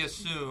immediately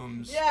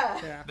assumes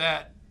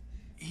that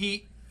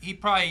he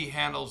probably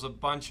handles a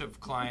bunch of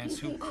clients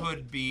who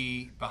could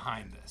be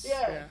behind this.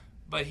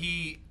 But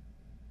he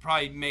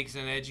probably makes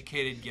an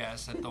educated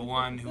guess at the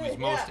one who is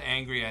most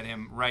angry at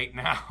him right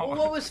now. Well,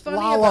 what was funny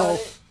about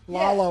it?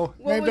 Lalo.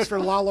 Named after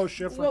Lalo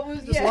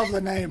Schifrin. Love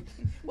the name.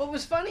 What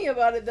was funny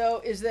about it,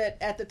 though, is that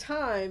at the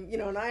time,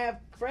 and I have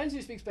friends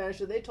who speak Spanish,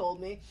 so they told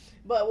me,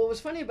 but what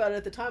was funny about it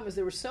at the time was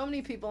there were so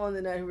many people on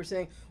the net who were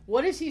saying,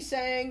 what is he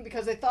saying?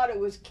 Because they thought it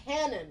was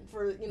canon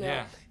for,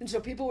 and so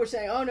people were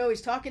saying, oh, no,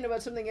 he's talking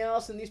about something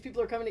else, and these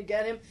people are coming to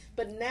get him.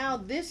 But now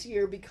this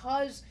year,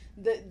 because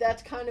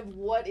that's kind of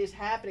what is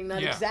happening,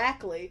 not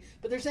exactly,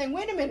 but they're saying,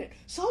 wait a minute,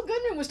 Saul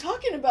Goodman was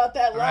talking about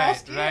that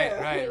last year.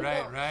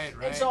 Right.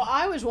 And so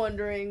I was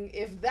wondering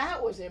if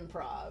that was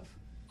improv.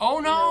 Oh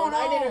no,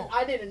 no!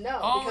 I didn't know.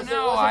 Oh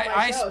no!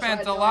 I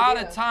spent a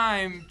lot of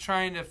time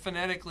trying to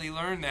phonetically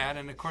learn that,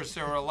 and of course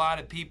there were a lot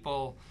of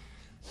people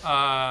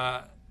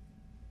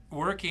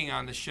working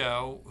on the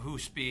show who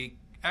speak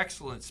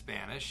excellent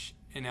Spanish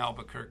in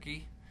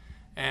Albuquerque,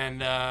 and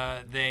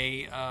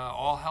they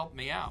all helped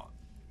me out.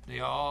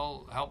 They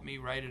all helped me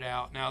write it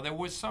out. Now there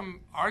was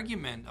some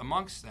argument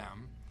amongst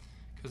them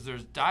because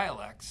there's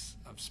dialects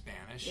of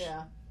Spanish.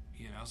 Yeah.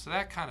 So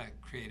that kind of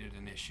created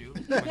an issue.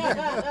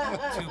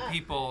 Two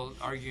people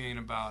arguing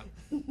about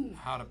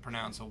how to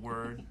pronounce a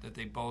word that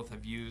they both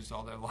have used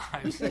all their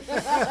lives.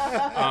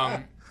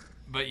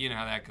 But you know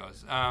how that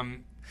goes.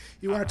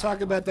 You want to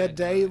talk about that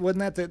day?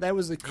 Wasn't that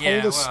was the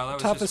coldest,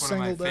 toughest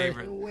single day? That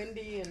was just one of my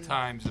favorite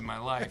times in my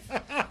life.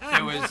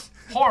 It was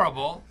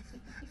horrible,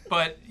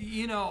 but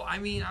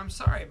I'm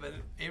sorry, but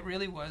it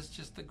really was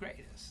just the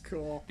greatest.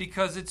 Cool.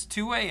 Because it's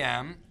 2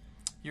 a.m.,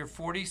 you're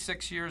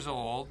 46 years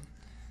old,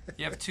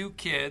 you have 2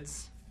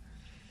 kids.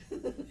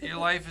 Your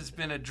life has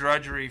been a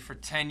drudgery for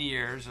 10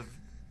 years of,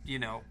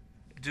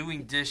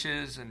 doing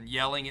dishes and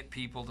yelling at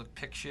people to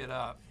pick shit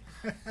up.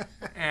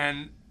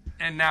 And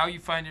now you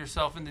find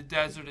yourself in the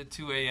desert at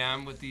 2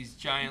 a.m. with these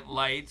giant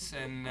lights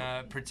and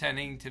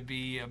pretending to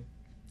be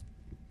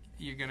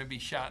you're going to be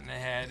shot in the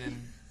head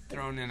and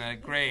thrown in a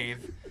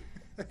grave.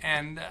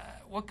 And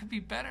what could be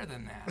better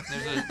than that?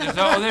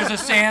 There's a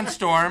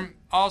sandstorm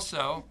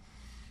also.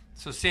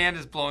 So sand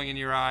is blowing in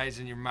your eyes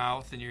and your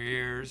mouth and your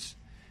ears.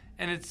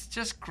 And it's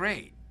just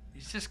great.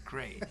 He's just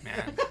great,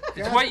 man.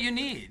 It's what you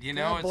need, you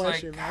know. God It's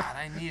like, you, God,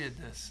 I needed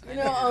this. You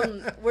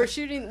know, we're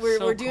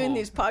doing cool.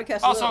 these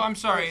podcasts. Also, I'm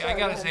sorry, I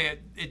gotta say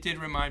it did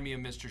remind me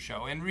of Mr.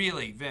 Show, and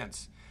really,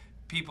 Vince.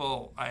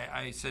 People,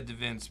 I said to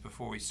Vince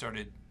before we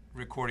started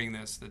recording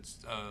this that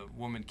a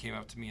woman came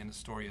up to me in the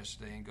store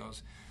yesterday and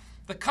goes,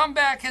 "The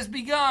comeback has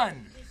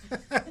begun."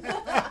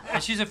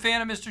 And she's a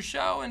fan of Mr.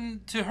 Show,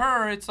 and to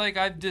her, it's like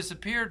I've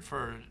disappeared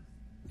for,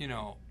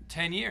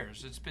 10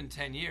 years. It's been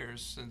 10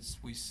 years since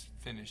we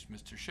finished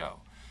Mr. Show,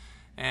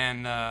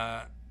 and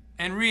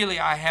really,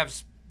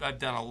 I've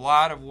done a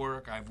lot of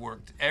work. I've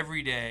worked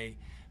every day,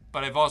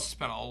 but I've also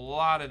spent a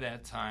lot of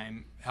that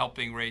time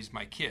helping raise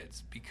my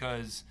kids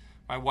because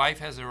my wife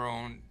has her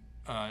own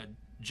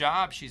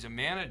job. She's a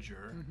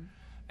manager,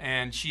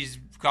 and she's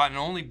gotten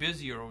only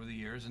busier over the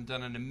years and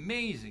done an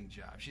amazing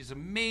job. She has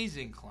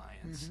amazing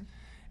clients,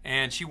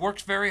 and she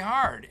works very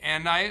hard,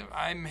 and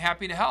I'm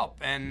happy to help,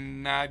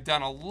 and I've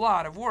done a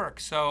lot of work.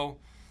 So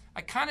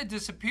I kind of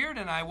disappeared,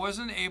 and I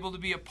wasn't able to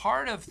be a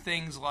part of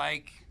things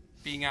like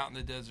being out in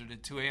the desert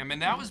at 2 a.m.,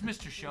 and that was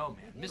Mr. Show,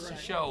 man. Mr.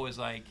 Show was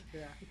like,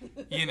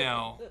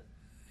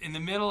 in the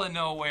middle of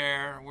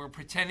nowhere, we're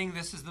pretending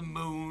this is the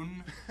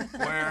moon.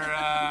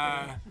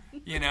 We're,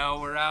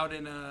 we're out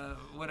in a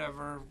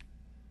whatever,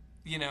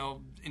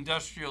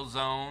 industrial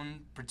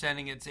zone,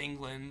 pretending it's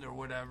England or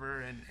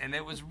whatever, and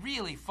it was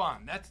really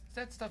fun.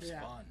 That stuff's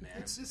fun, man.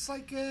 It's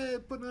like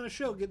putting on a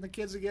show, getting the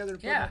kids together,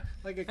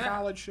 like a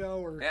college show,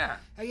 or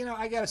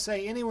I gotta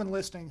say, anyone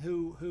listening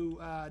who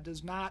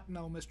does not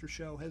know Mr.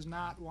 Show, has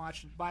not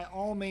watched it, by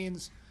all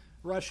means.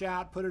 Rush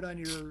out, put it on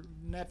your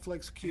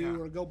Netflix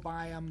queue, or go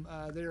buy them.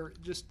 They're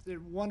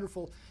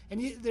wonderful,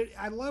 and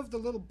I love the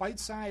little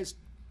bite-sized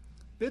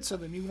bits of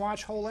them. You can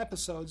watch whole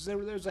episodes.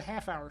 There's a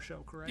half-hour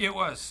show, correct? It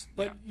was,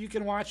 but you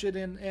can watch it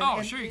in.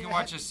 Sure, you can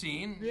watch a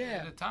scene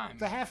at a time.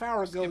 The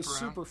half-hour goes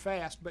super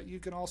fast, but you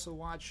can also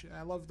watch.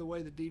 I love the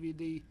way the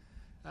DVD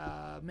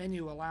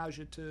menu allows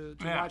you to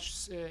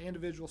watch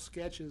individual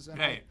sketches,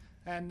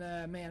 and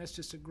man, it's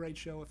just a great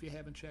show if you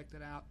haven't checked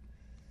it out.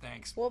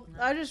 Thanks. Well,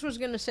 I just was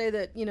going to say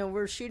that,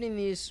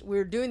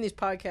 we're doing these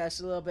podcasts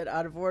a little bit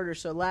out of order.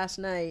 So last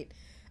night,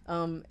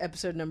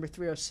 episode number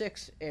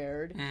 306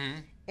 aired.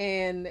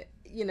 And,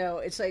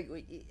 it's like,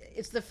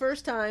 it's the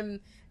first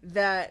time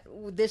that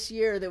this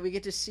year that we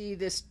get to see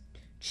this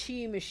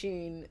Chi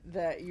machine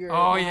that you're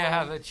Oh,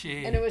 yeah, the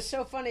Chi. And it was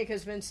so funny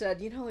because Vince said,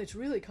 it's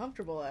really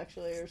comfortable,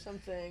 actually, or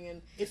something.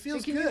 And it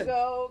feels good.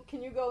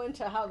 Can you go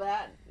into how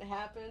that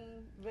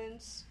happened,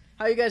 Vince?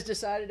 How you guys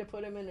decided to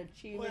put him in a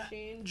Chi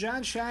machine?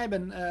 John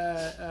Scheiben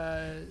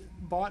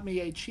bought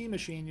me a Chi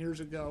machine years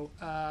ago.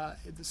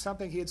 It's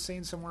something he had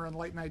seen somewhere on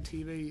late night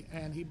TV,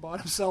 and he bought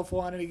himself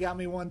one, and he got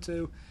me one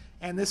too.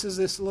 And this is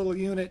this little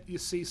unit you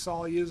see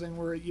Saul using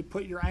where you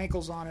put your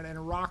ankles on it, and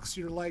it rocks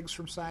your legs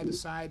from side to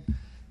side,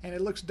 and it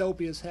looks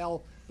dopey as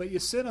hell. But you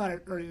sit on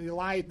it, or you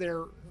lie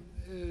there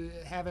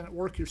having it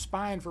work your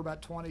spine for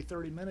about 20,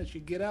 30 minutes.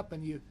 You get up,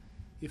 and you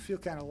feel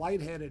kind of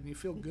lightheaded and you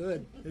feel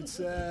good. It's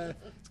kind of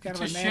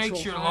a natural. It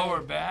shakes your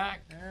lower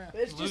back. Yeah.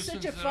 It's just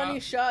such a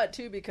funny shot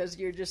too because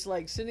you're just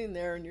like sitting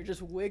there and you're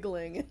just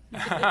wiggling.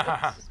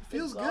 It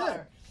feels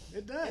good.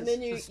 It does. And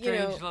then it's a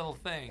strange little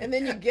thing. And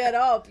then you get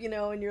up,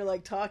 and you're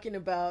like talking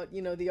about,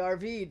 the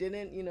RV.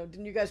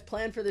 Didn't you guys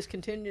plan for this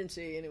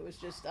contingency? And it was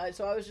just,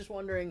 so I was just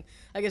wondering.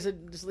 I guess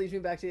it just leads me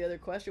back to the other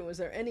question: was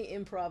there any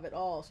improv at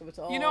all? So it's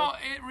all.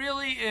 It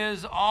really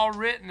is all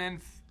written and.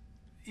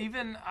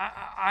 Even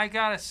I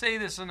gotta say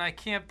this, and I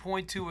can't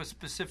point to a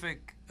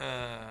specific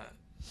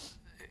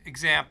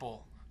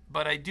example,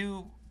 but I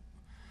do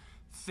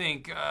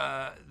think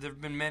there have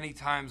been many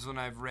times when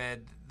I've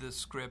read the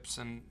scripts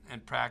and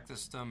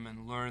practiced them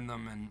and learned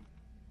them, and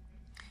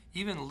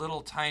even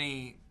little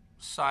tiny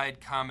side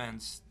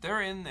comments,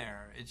 they're in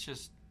there.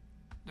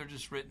 They're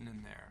just written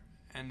in there,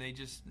 and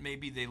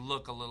maybe they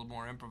look a little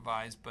more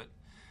improvised, but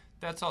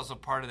that's also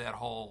part of that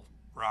whole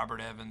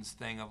Robert Evans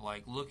thing of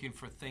like looking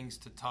for things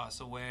to toss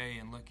away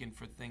and looking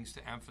for things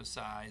to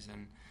emphasize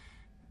and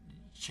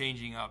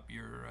changing up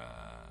your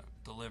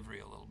delivery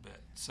a little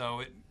bit.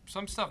 So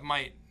some stuff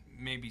might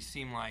maybe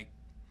seem like,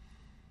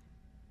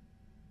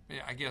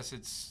 I guess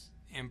it's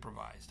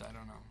improvised. I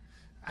don't know,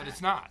 but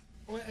it's not.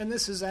 Well, and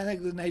this is, I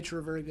think, the nature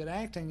of very good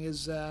acting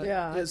is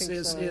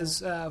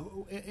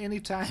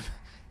anytime,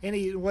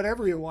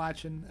 whatever you're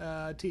watching,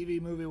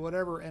 TV, movie,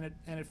 whatever, and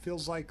it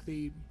feels like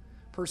the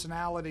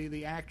personality,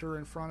 the actor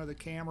in front of the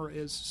camera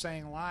is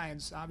saying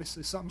lines.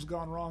 Obviously, something's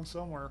gone wrong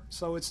somewhere.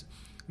 So it's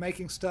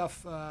making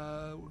stuff,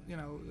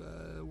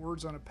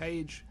 words on a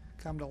page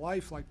come to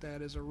life like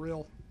that is a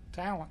real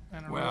talent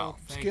and a real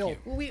skill.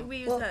 We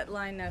use that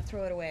line,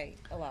 throw it away,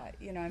 a lot.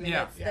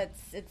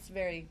 It's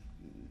very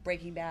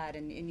Breaking Bad,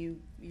 and you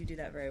do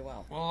that very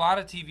well. Well, a lot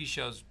of TV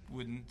shows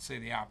wouldn't say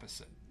the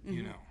opposite.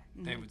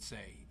 They would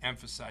say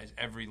emphasize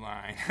every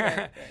line.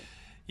 Right.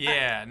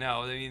 Yeah,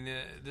 no, I mean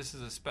this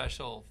is a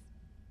special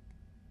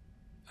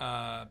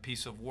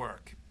piece of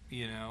work,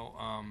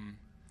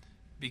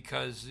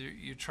 because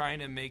you're trying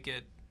to make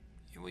it.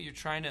 Well, you're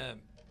trying to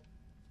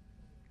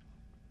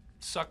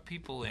suck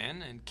people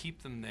in and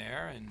keep them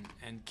there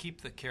and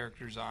keep the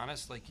characters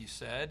honest, like you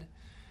said.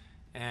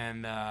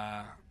 And,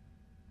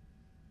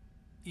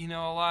 you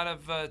know, a lot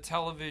of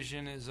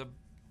television is a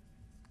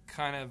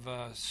kind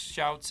of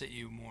shouts at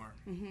you more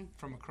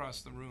from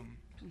across the room.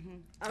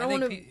 I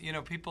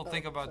think people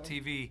think about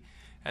TV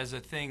as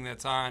a thing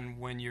that's on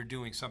when you're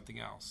doing something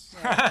else.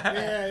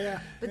 Yeah.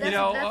 But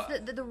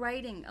that's the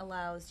writing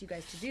allows you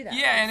guys to do that.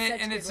 Yeah,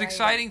 and it's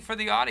exciting for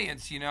the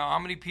audience. You know, how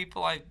many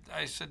people I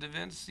said to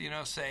Vince, you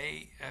know,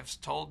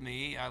 have told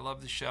me I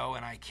love the show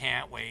and I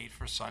can't wait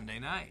for Sunday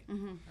night.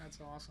 That's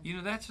awesome. You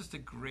know, that's just a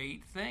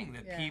great thing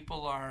that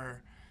people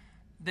are,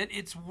 that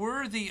it's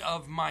worthy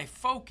of my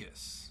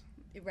focus.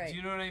 Right. Do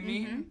you know what I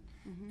mean?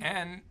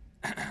 And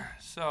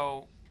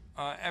so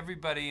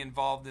everybody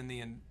involved in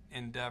the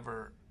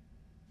endeavor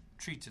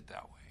treats it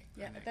that way.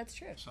 Yeah, that's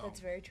true. So, that's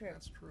very true.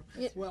 That's true.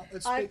 Yeah, well,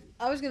 I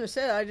was going to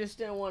say, I just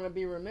didn't want to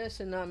be remiss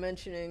in not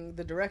mentioning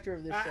the director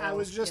of this show. I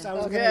was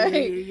going to.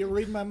 You're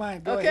reading my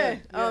mind. Go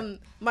ahead. Yeah.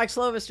 Mike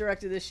Slovis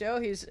directed this show.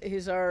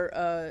 He's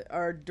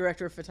our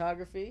director of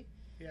photography.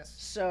 Yes.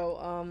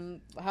 So,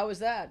 how was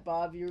that,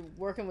 Bob? You're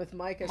working with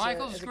Mike as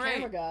a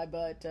camera guy,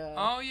 but...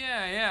 Oh,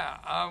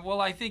 yeah. Well,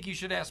 I think you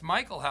should ask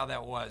Michael how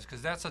that was,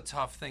 because that's a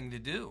tough thing to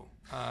do.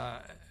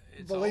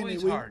 It's Believe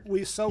always me, hard.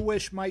 We so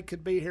wish Mike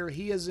could be here.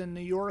 He is in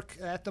New York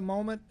at the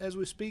moment as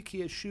we speak.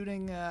 He is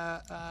shooting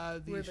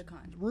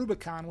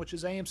Rubicon, which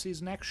is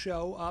AMC's next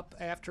show up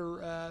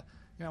after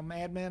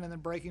Mad Men and then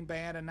Breaking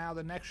Bad, and now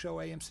the next show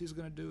AMC is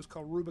going to do is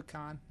called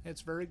Rubicon.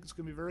 It's going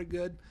to be very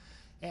good.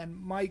 And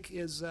Mike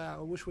is, I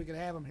wish we could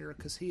have him here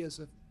because he is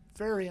a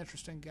very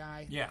interesting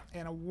guy. Yeah.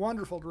 And a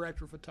wonderful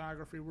director of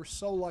photography. We're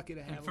so lucky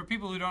to have him. For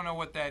people who don't know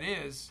what that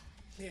is,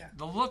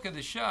 the look of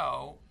the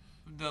show,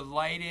 the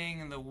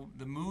lighting and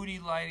the moody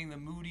lighting, the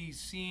moody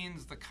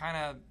scenes, the kind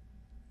of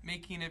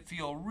making it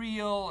feel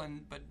real,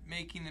 but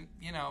making it,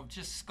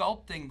 just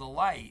sculpting the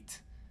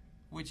light,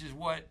 which is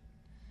what,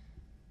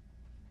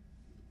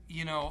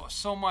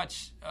 so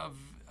much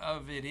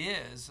of it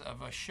is,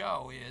 of a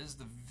show is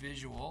the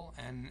visual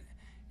and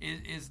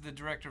is the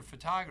director of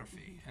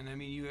photography. And I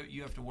mean,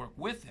 you have to work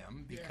with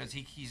him because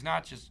he's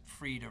not just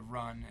free to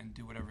run and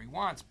do whatever he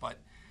wants, but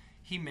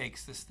he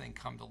makes this thing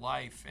come to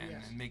life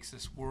and makes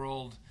this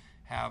world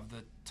have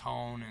the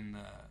tone and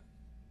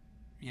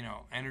the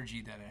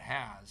energy that it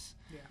has.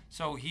 Yeah.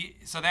 So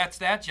that's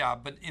that job.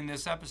 But in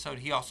this episode,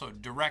 he also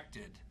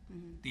directed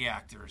the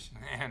actors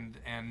and.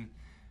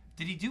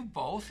 Did he do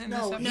both in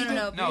this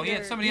episode? No, he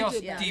had somebody else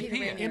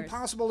DP it.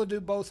 Impossible to do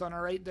both on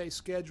our 8-day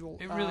schedule.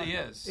 It really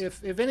is.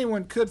 If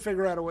anyone could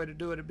figure out a way to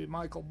do it, it'd be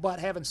Michael. But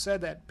having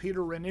said that, Peter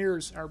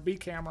Rainiers, our B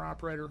camera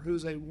operator,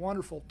 who's a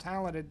wonderful,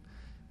 talented.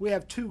 We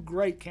have two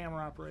great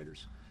camera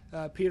operators,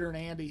 Peter and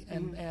Andy.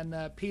 And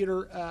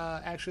Peter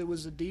actually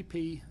was the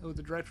DP, or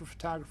the director of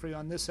photography,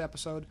 on this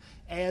episode,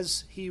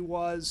 as he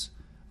was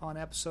on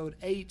episode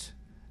 8.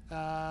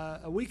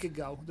 A week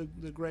ago,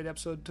 the great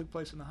episode took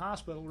place in the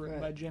hospital,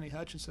 written by Jenny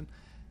Hutchinson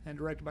and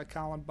directed by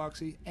Colin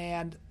Buxey.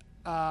 And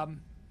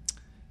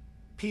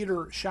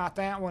Peter shot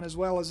that one as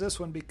well as this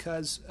one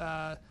because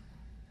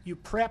you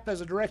prep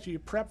as a director. You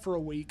prep for a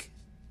week.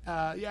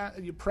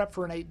 You prep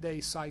for an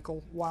 8-day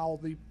cycle while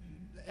the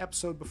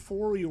episode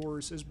before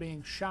yours is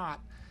being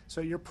shot.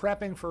 So you're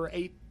prepping for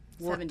 8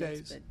 work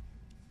days.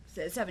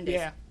 7 days.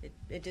 Yeah.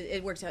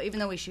 It works out, even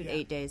though we shoot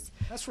 8 days.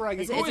 That's where I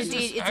get I got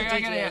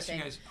to ask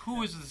you guys,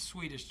 who is the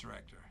Swedish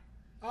director?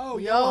 Oh,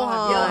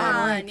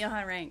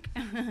 Johan Renck.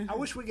 I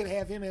wish we could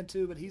have him in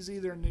too, but he's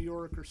either in New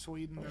York or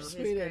Sweden.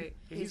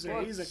 He's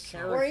a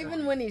character. Or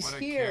even when he's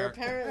here,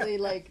 apparently,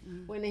 like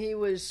when he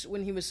was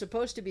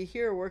supposed to be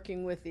here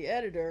working with the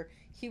editor,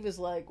 he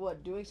was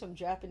doing some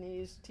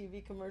Japanese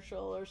TV commercial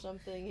or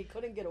something. He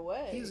couldn't get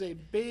away. He's a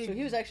big, so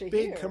he was actually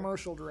big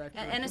commercial director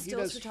and a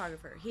stills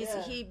photographer.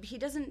 He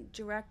doesn't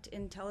direct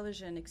in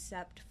television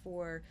except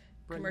for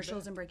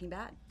commercials and Breaking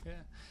Bad. Yeah.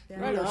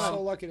 We're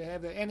so lucky to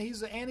have that. And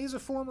he's a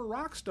former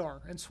rock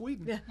star in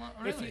Sweden. Yeah. Well,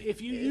 really?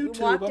 If you YouTube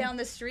walk him, down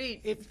the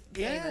street,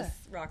 famous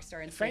rock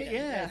star in Sweden.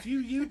 If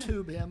you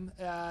YouTube him,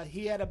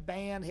 he had a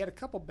band. He had a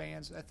couple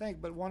bands, I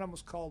think, but one of them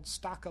was called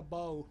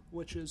Stockabo,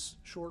 which is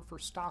short for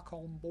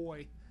Stockholm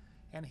Boy.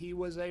 And he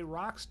was a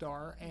rock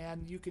star.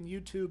 And you can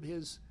YouTube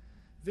his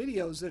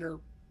videos that are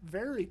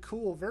very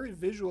cool, very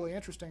visually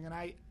interesting. And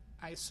I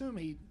assume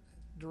he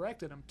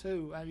directed him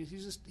too. I mean,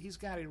 he's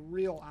got a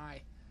real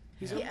eye.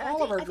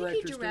 All of our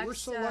directors do. We're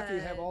so lucky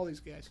to have all these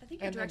guys. I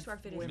think he directs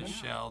rock videos.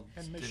 Michelle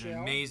did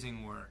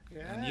amazing work.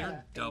 Yeah. And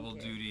you're double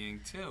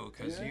dutying too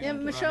because you're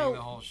running the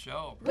whole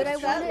show.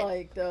 What's that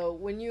like though?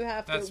 When you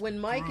have to, when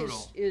Mike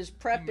is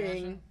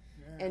prepping,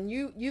 and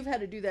you've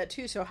had to do that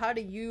too. So how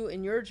do you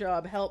in your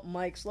job help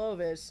Mike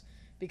Slovis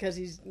because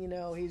he's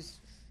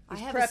I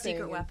have prepping a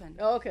secret weapon.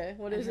 Oh, okay.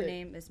 What is it? Her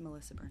name is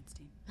Melissa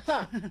Bernstein.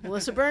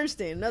 Melissa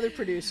Bernstein, another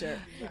producer.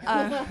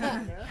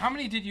 How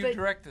many did you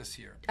direct this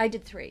year? I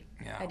did 3.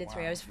 Yeah, I did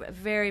 3. I was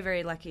very,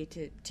 very lucky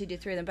to do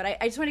 3 of them. But I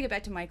just want to get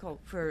back to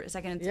Michael for a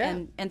second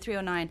and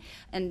 309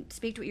 and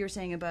speak to what you were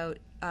saying about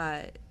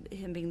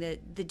him being the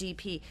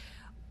DP.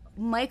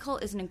 Michael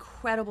is an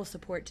incredible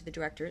support to the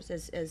directors,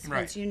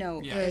 as you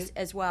know,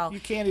 as well. You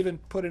can't even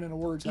put it into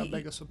words how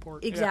big a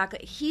support. Exactly.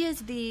 Yeah. He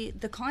is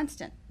the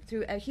constant.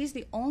 He's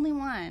the only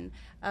one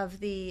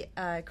of the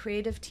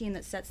creative team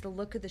that sets the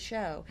look of the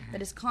show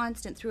that is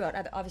constant throughout.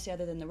 Obviously,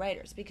 other than the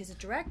writers, because the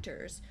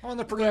directors. Oh, and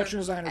the production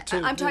designer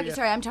too. I'm talking.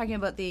 Sorry, I'm talking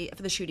about the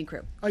shooting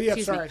crew. Oh yeah,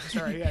 sorry,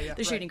 yeah.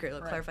 The shooting crew.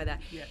 Let's clarify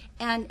that. Yeah.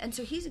 And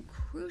so he's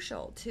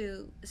crucial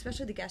to,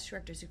 especially the guest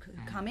directors who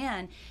come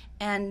in,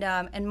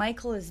 and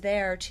Michael is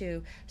there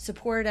to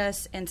support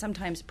us and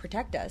sometimes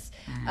protect us,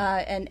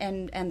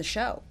 and the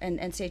show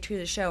and stay true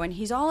to the show. And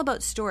he's all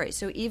about story.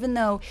 So even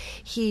though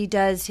he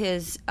does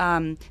his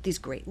these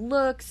great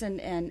looks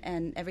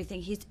and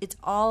everything, it's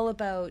all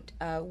about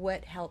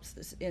what helps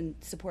this in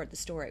support the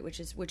story, which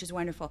is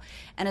wonderful.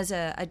 And as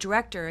a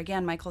director,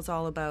 again, Michael's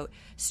all about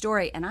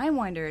story. And I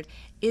wondered,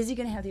 is he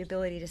going to have the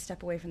ability to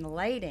step away from the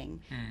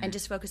lighting and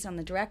just focus on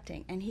the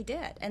directing? And he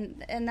did,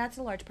 and that's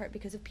a large part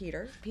because of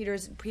Peter.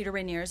 Peter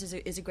Rainiers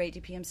is a great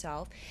DP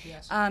himself.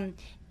 Yes.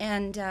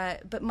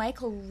 But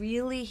Michael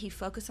really, he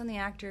focused on the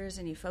actors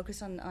and he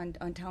focused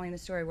on telling the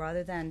story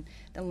rather than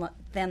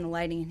the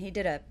lighting, and he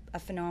did a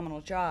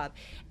phenomenal job.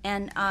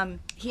 And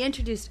he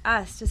introduced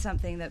us to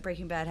something that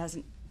Breaking Bad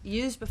hasn't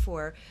used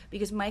before,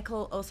 because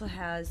Michael also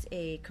has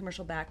a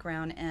commercial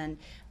background and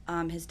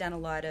has done a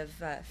lot of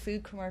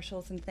food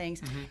commercials and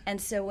things. And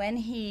so when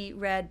he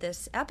read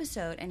this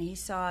episode and he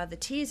saw the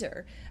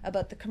teaser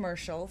about the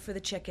commercial for the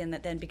chicken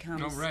that then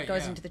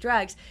goes into the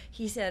drugs,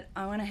 he said,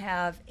 I want to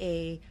have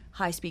a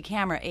high-speed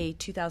camera, a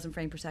 2,000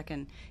 frame per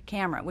second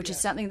camera, which is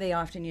something they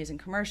often use in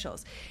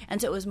commercials.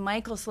 And so it was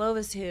Michael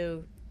Slovis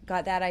who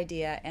got that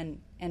idea and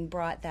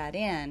brought that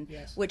in,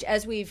 which,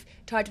 as we've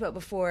talked about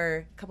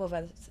before, a couple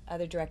of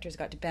other directors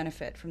got to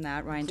benefit from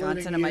that, Ryan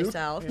Johnson and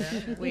myself.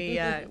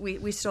 Yeah.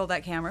 We stole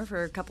that camera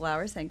for a couple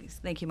hours.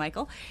 Thank you,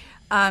 Michael.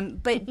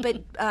 But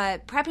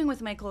prepping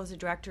with Michael as a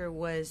director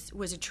was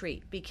a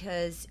treat,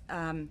 because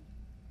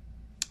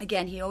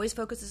again, he always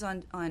focuses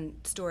on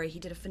story. He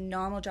did a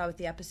phenomenal job with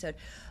the episode,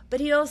 but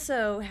he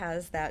also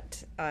has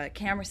that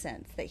camera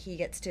sense that he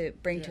gets to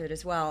bring to it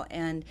as well.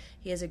 And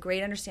he has a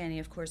great understanding,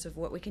 of course, of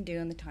what we can do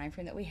in the time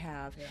frame that we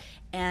have. Yeah.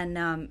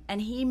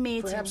 And he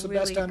made perhaps some the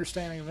best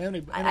understanding of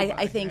anybody.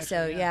 I think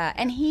so. Yeah.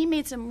 And he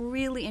made some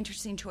really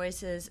interesting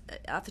choices.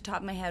 Off the top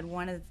of my head,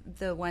 one of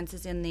the ones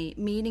is in the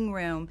meeting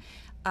room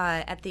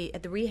at the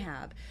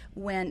rehab,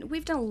 when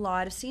we've done a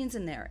lot of scenes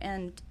in there,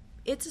 and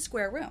it's a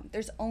square room.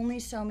 There's only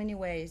so many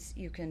ways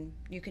you can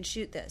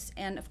shoot this.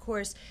 And of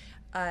course,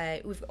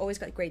 we've always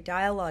got great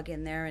dialogue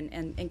in there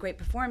and great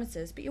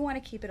performances, but you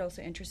want to keep it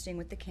also interesting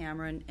with the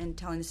camera and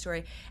telling the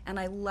story. And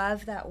I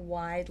love that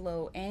wide,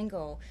 low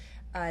angle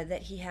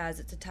that he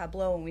has. It's a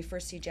tableau when we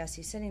first see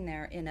Jesse sitting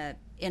there in a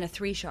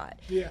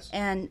 3-shot. Yes.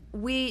 And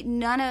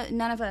none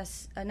of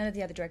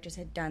the other directors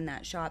had done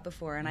that shot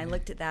before. And I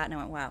looked at that and I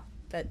went, wow,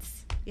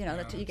 that's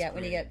what you get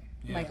when you get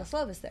Michael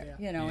Slovis there.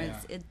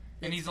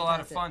 And he's a lot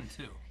of fun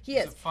too.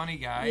 He's a funny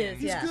guy. He is,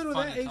 He's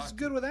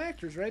good with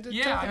actors, right?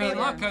 Yeah, I mean,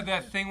 look at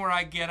that thing where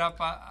I get up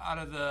out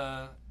of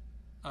the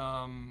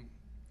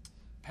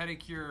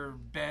pedicure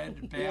bath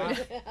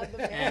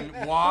and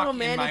walk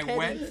in my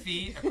wet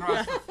feet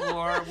across the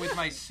floor with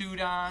my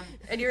suit on,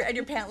 and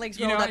your pant legs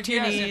rolled up to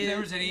your knees. If there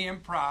was any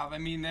improv, I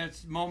mean,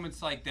 there's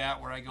moments like that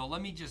where I go,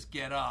 let me just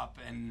get up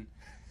and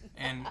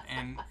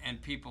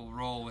people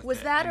roll with it.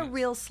 Was that a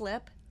real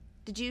slip?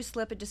 Did you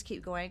slip and just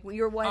keep going?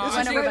 You were over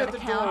by the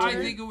counter. I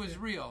think it was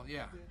real,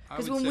 yeah.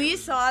 Because when we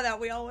saw that,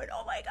 we all went,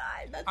 oh my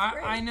God, that's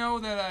great. I know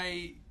that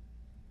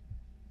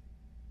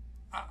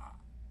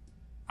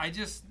I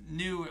just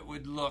knew it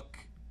would look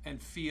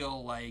and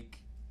feel like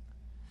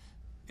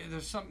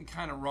there's something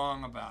kind of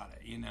wrong about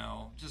it,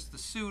 Just the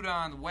suit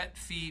on, the wet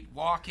feet,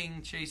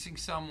 walking, chasing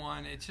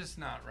someone. It's just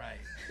not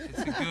right. It's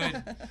a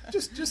good...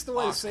 just the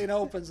way the scene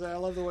opens. I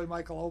love the way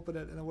Michael opened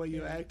it and the way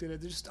you acted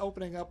it. Just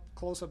opening up,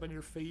 close up on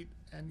your feet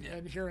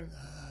and hearing...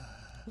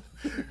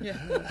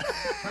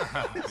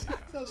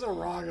 There's so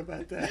wrong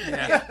about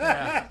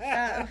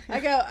that. I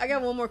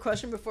got one more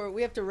question before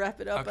we have to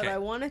wrap it up, but I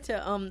wanted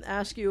to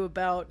ask you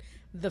about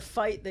the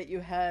fight that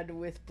you had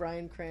with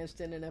Bryan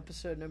Cranston in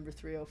episode number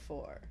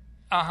 304.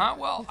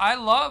 Well, I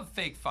love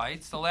fake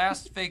fights. The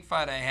last fake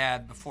fight I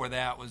had before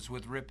that was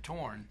with Rip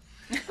Torn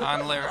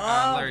on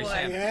Larry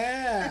Sanders.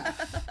 Yeah.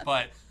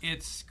 But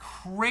it's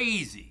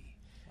crazy.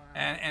 Wow.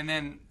 And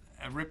then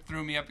Rip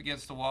threw me up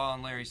against the wall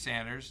on Larry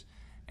Sanders.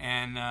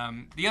 And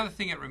the other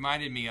thing it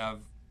reminded me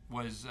of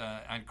was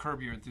on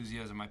Curb Your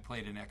Enthusiasm, I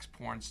played an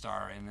ex-porn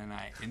star, and then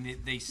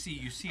you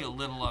see a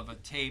little of a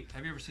tape.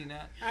 Have you ever seen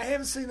that? I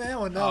haven't seen that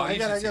one. No, I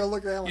gotta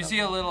look that one. You see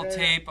a little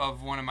tape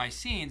of one of my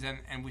scenes,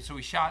 and we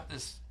shot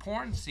this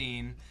porn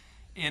scene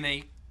in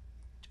a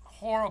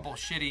horrible,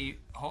 shitty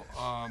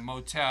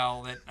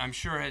motel that I'm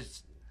sure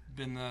has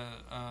been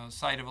the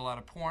site of a lot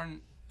of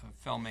porn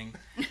filming,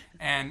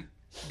 and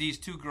these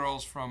two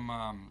girls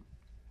from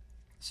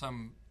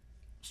some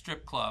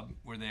strip club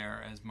were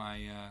there as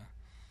my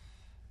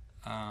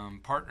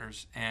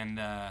partners,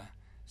 and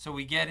so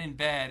we get in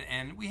bed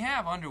and we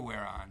have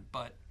underwear on,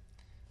 but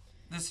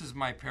this is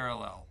my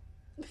parallel.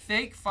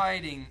 Fake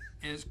fighting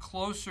is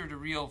closer to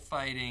real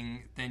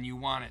fighting than you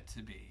want it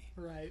to be.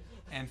 Right.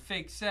 And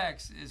fake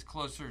sex is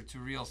closer to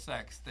real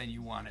sex than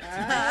you want it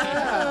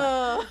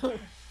to be.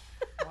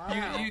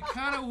 Wow. You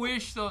kind of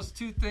wish those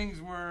two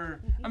things were...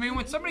 I mean,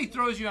 when somebody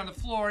throws you on the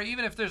floor,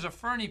 even if there's a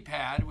Fernie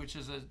pad, which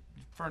is a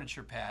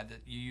furniture pad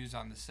that you use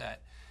on the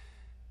set,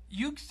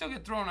 you still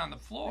get thrown on the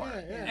floor.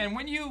 Yeah. And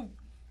when you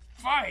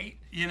fight,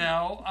 you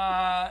know...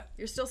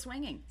 You're still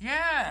swinging.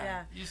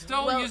 Yeah. You're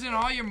still using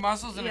all your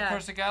muscles, and of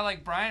course a guy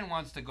like Brian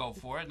wants to go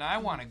for it, and I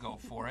want to go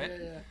for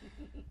it. Yeah.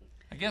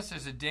 I guess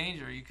there's a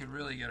danger you could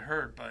really get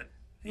hurt, but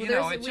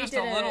it's just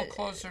a little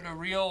closer to the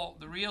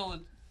real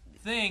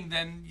thing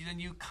than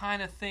you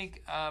kind of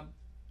think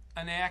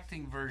an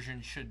acting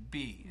version should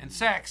be. And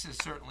sex is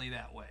certainly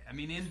that way. I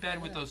mean, in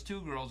bed with those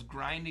two girls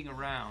grinding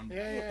around.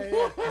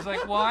 Yeah. It's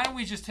like, well, why don't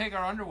we just take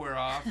our underwear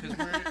off? Because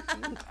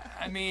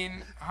I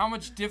mean, how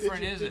much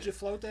different is it? Did you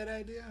float that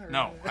idea? Or?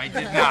 No, I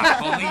did not.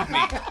 Believe me.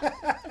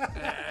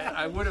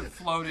 I would have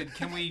floated.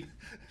 Can we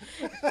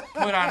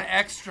put on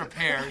extra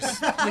pairs,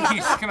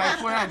 please? Can I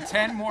put on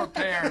 10 more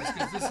pairs?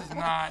 Because this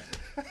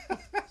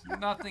is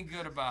nothing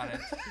good about it.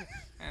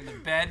 And the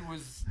bed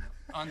was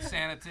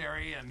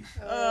unsanitary, and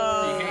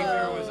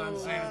behavior was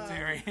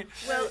unsanitary.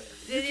 Well,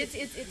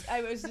 it's.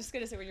 I was just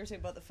going to say what you were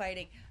saying about the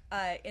fighting.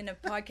 In a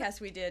podcast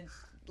we did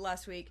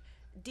last week,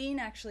 Dean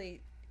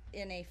actually,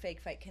 in a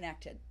fake fight,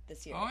 connected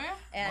this year. Oh yeah,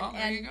 and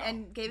there you go.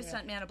 and gave a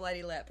stuntman a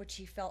bloody lip, which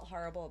he felt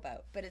horrible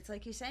about. But it's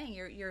like you're saying,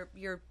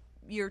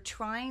 you're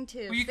trying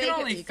to. Well, you fake can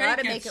only it. You fake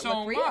gotta it make it so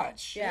look real.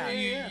 much.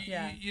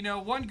 Yeah. You know,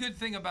 one good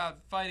thing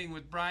about fighting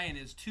with Brian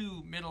is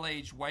two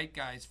middle-aged white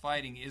guys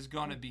fighting is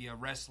going to be a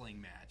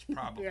wrestling match,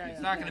 probably.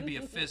 It's not going to be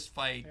a fist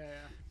fight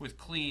with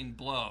clean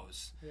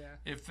blows. Yeah.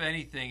 If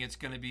anything, it's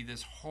going to be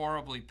this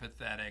horribly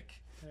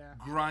pathetic,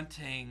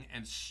 grunting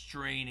and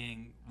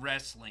straining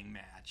wrestling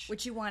match.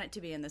 Which you want it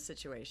to be in this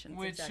situation.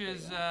 Which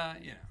is,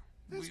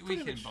 we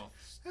can both.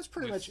 That's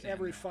pretty much withstand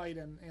every that. fight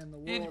in the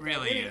world. It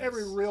really is.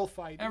 Every real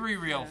fight. Every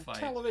real fight.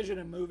 Television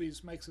and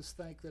movies makes us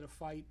think that a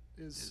fight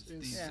is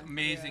these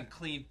amazing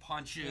clean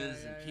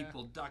punches and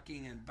people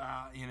ducking and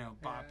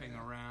bopping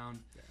around.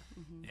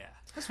 Yeah.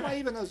 That's why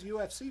even those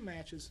UFC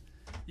matches,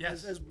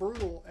 as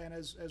brutal and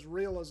as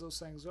real as those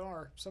things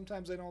are,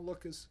 sometimes they don't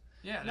look as...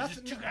 Yeah,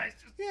 nothing, just two guys.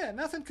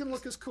 Nothing can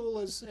look as cool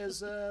as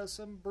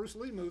some Bruce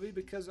Lee movie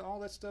because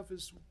all that stuff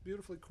is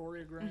beautifully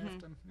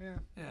choreographed and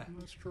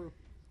that's true.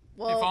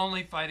 Well, if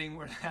only fighting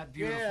were that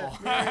beautiful.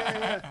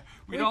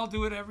 We'd all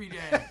do it every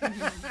day.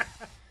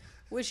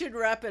 We should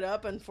wrap it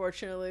up.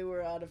 Unfortunately,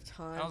 we're out of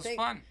time. That was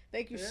fun.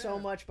 Thank you so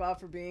much, Bob,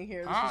 for being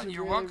here. This was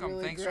you're really, welcome.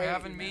 really Thanks great, for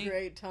having me.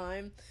 Great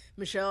time.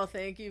 Michelle,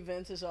 thank you.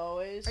 Vince, as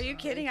always. Are you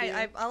kidding?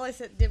 All I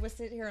did was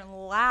sit here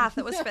and laugh.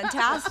 That was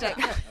fantastic.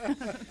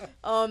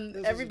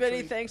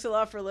 Everybody, thanks a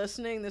lot for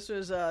listening. This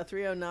was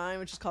 309,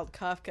 which is called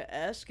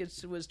Kafkaesque.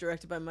 It was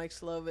directed by Mike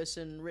Slovis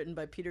and written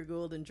by Peter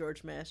Gould and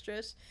George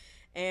Mastras.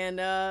 And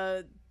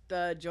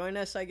join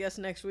us, I guess,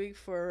 next week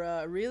for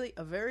a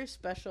very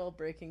special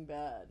Breaking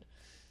Bad.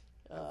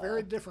 A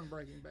very different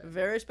Breaking Bad.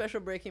 Very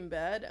special Breaking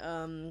Bad.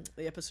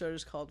 The episode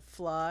is called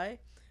Fly,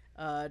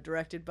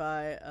 directed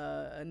by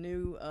a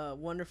new,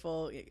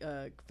 wonderful,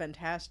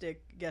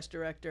 fantastic guest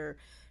director,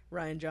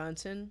 Ryan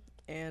Johnson,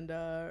 and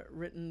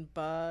written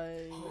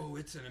by... Oh,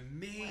 it's an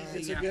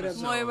amazing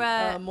episode. Moira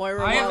I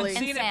Wally. haven't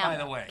seen it, by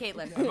the way.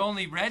 Caitlin. I've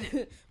only read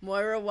it.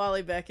 Moira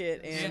Wally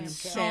Beckett and It's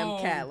Sam so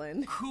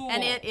Catlin. Cool.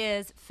 And it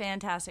is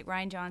fantastic.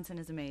 Ryan Johnson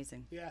is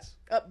amazing. Yes.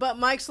 But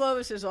Mike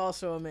Slovis is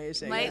also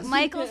amazing.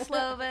 Michael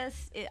Slovis,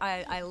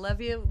 I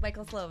love you,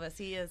 Michael Slovis.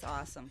 He is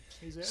awesome.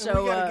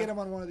 So we got to get him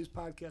on one of these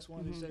podcasts one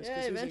of these days.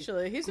 Yeah,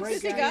 eventually. He's a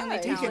great busy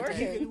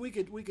guy. We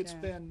could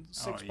spend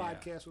 6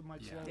 podcasts with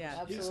Mike Slovis. Yeah,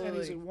 absolutely. And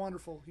he's a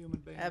wonderful human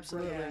being.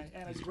 Absolutely.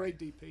 And a great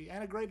DP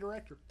and a great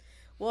director.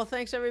 Well,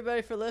 thanks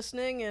everybody for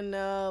listening, and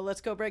let's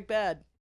go break bad.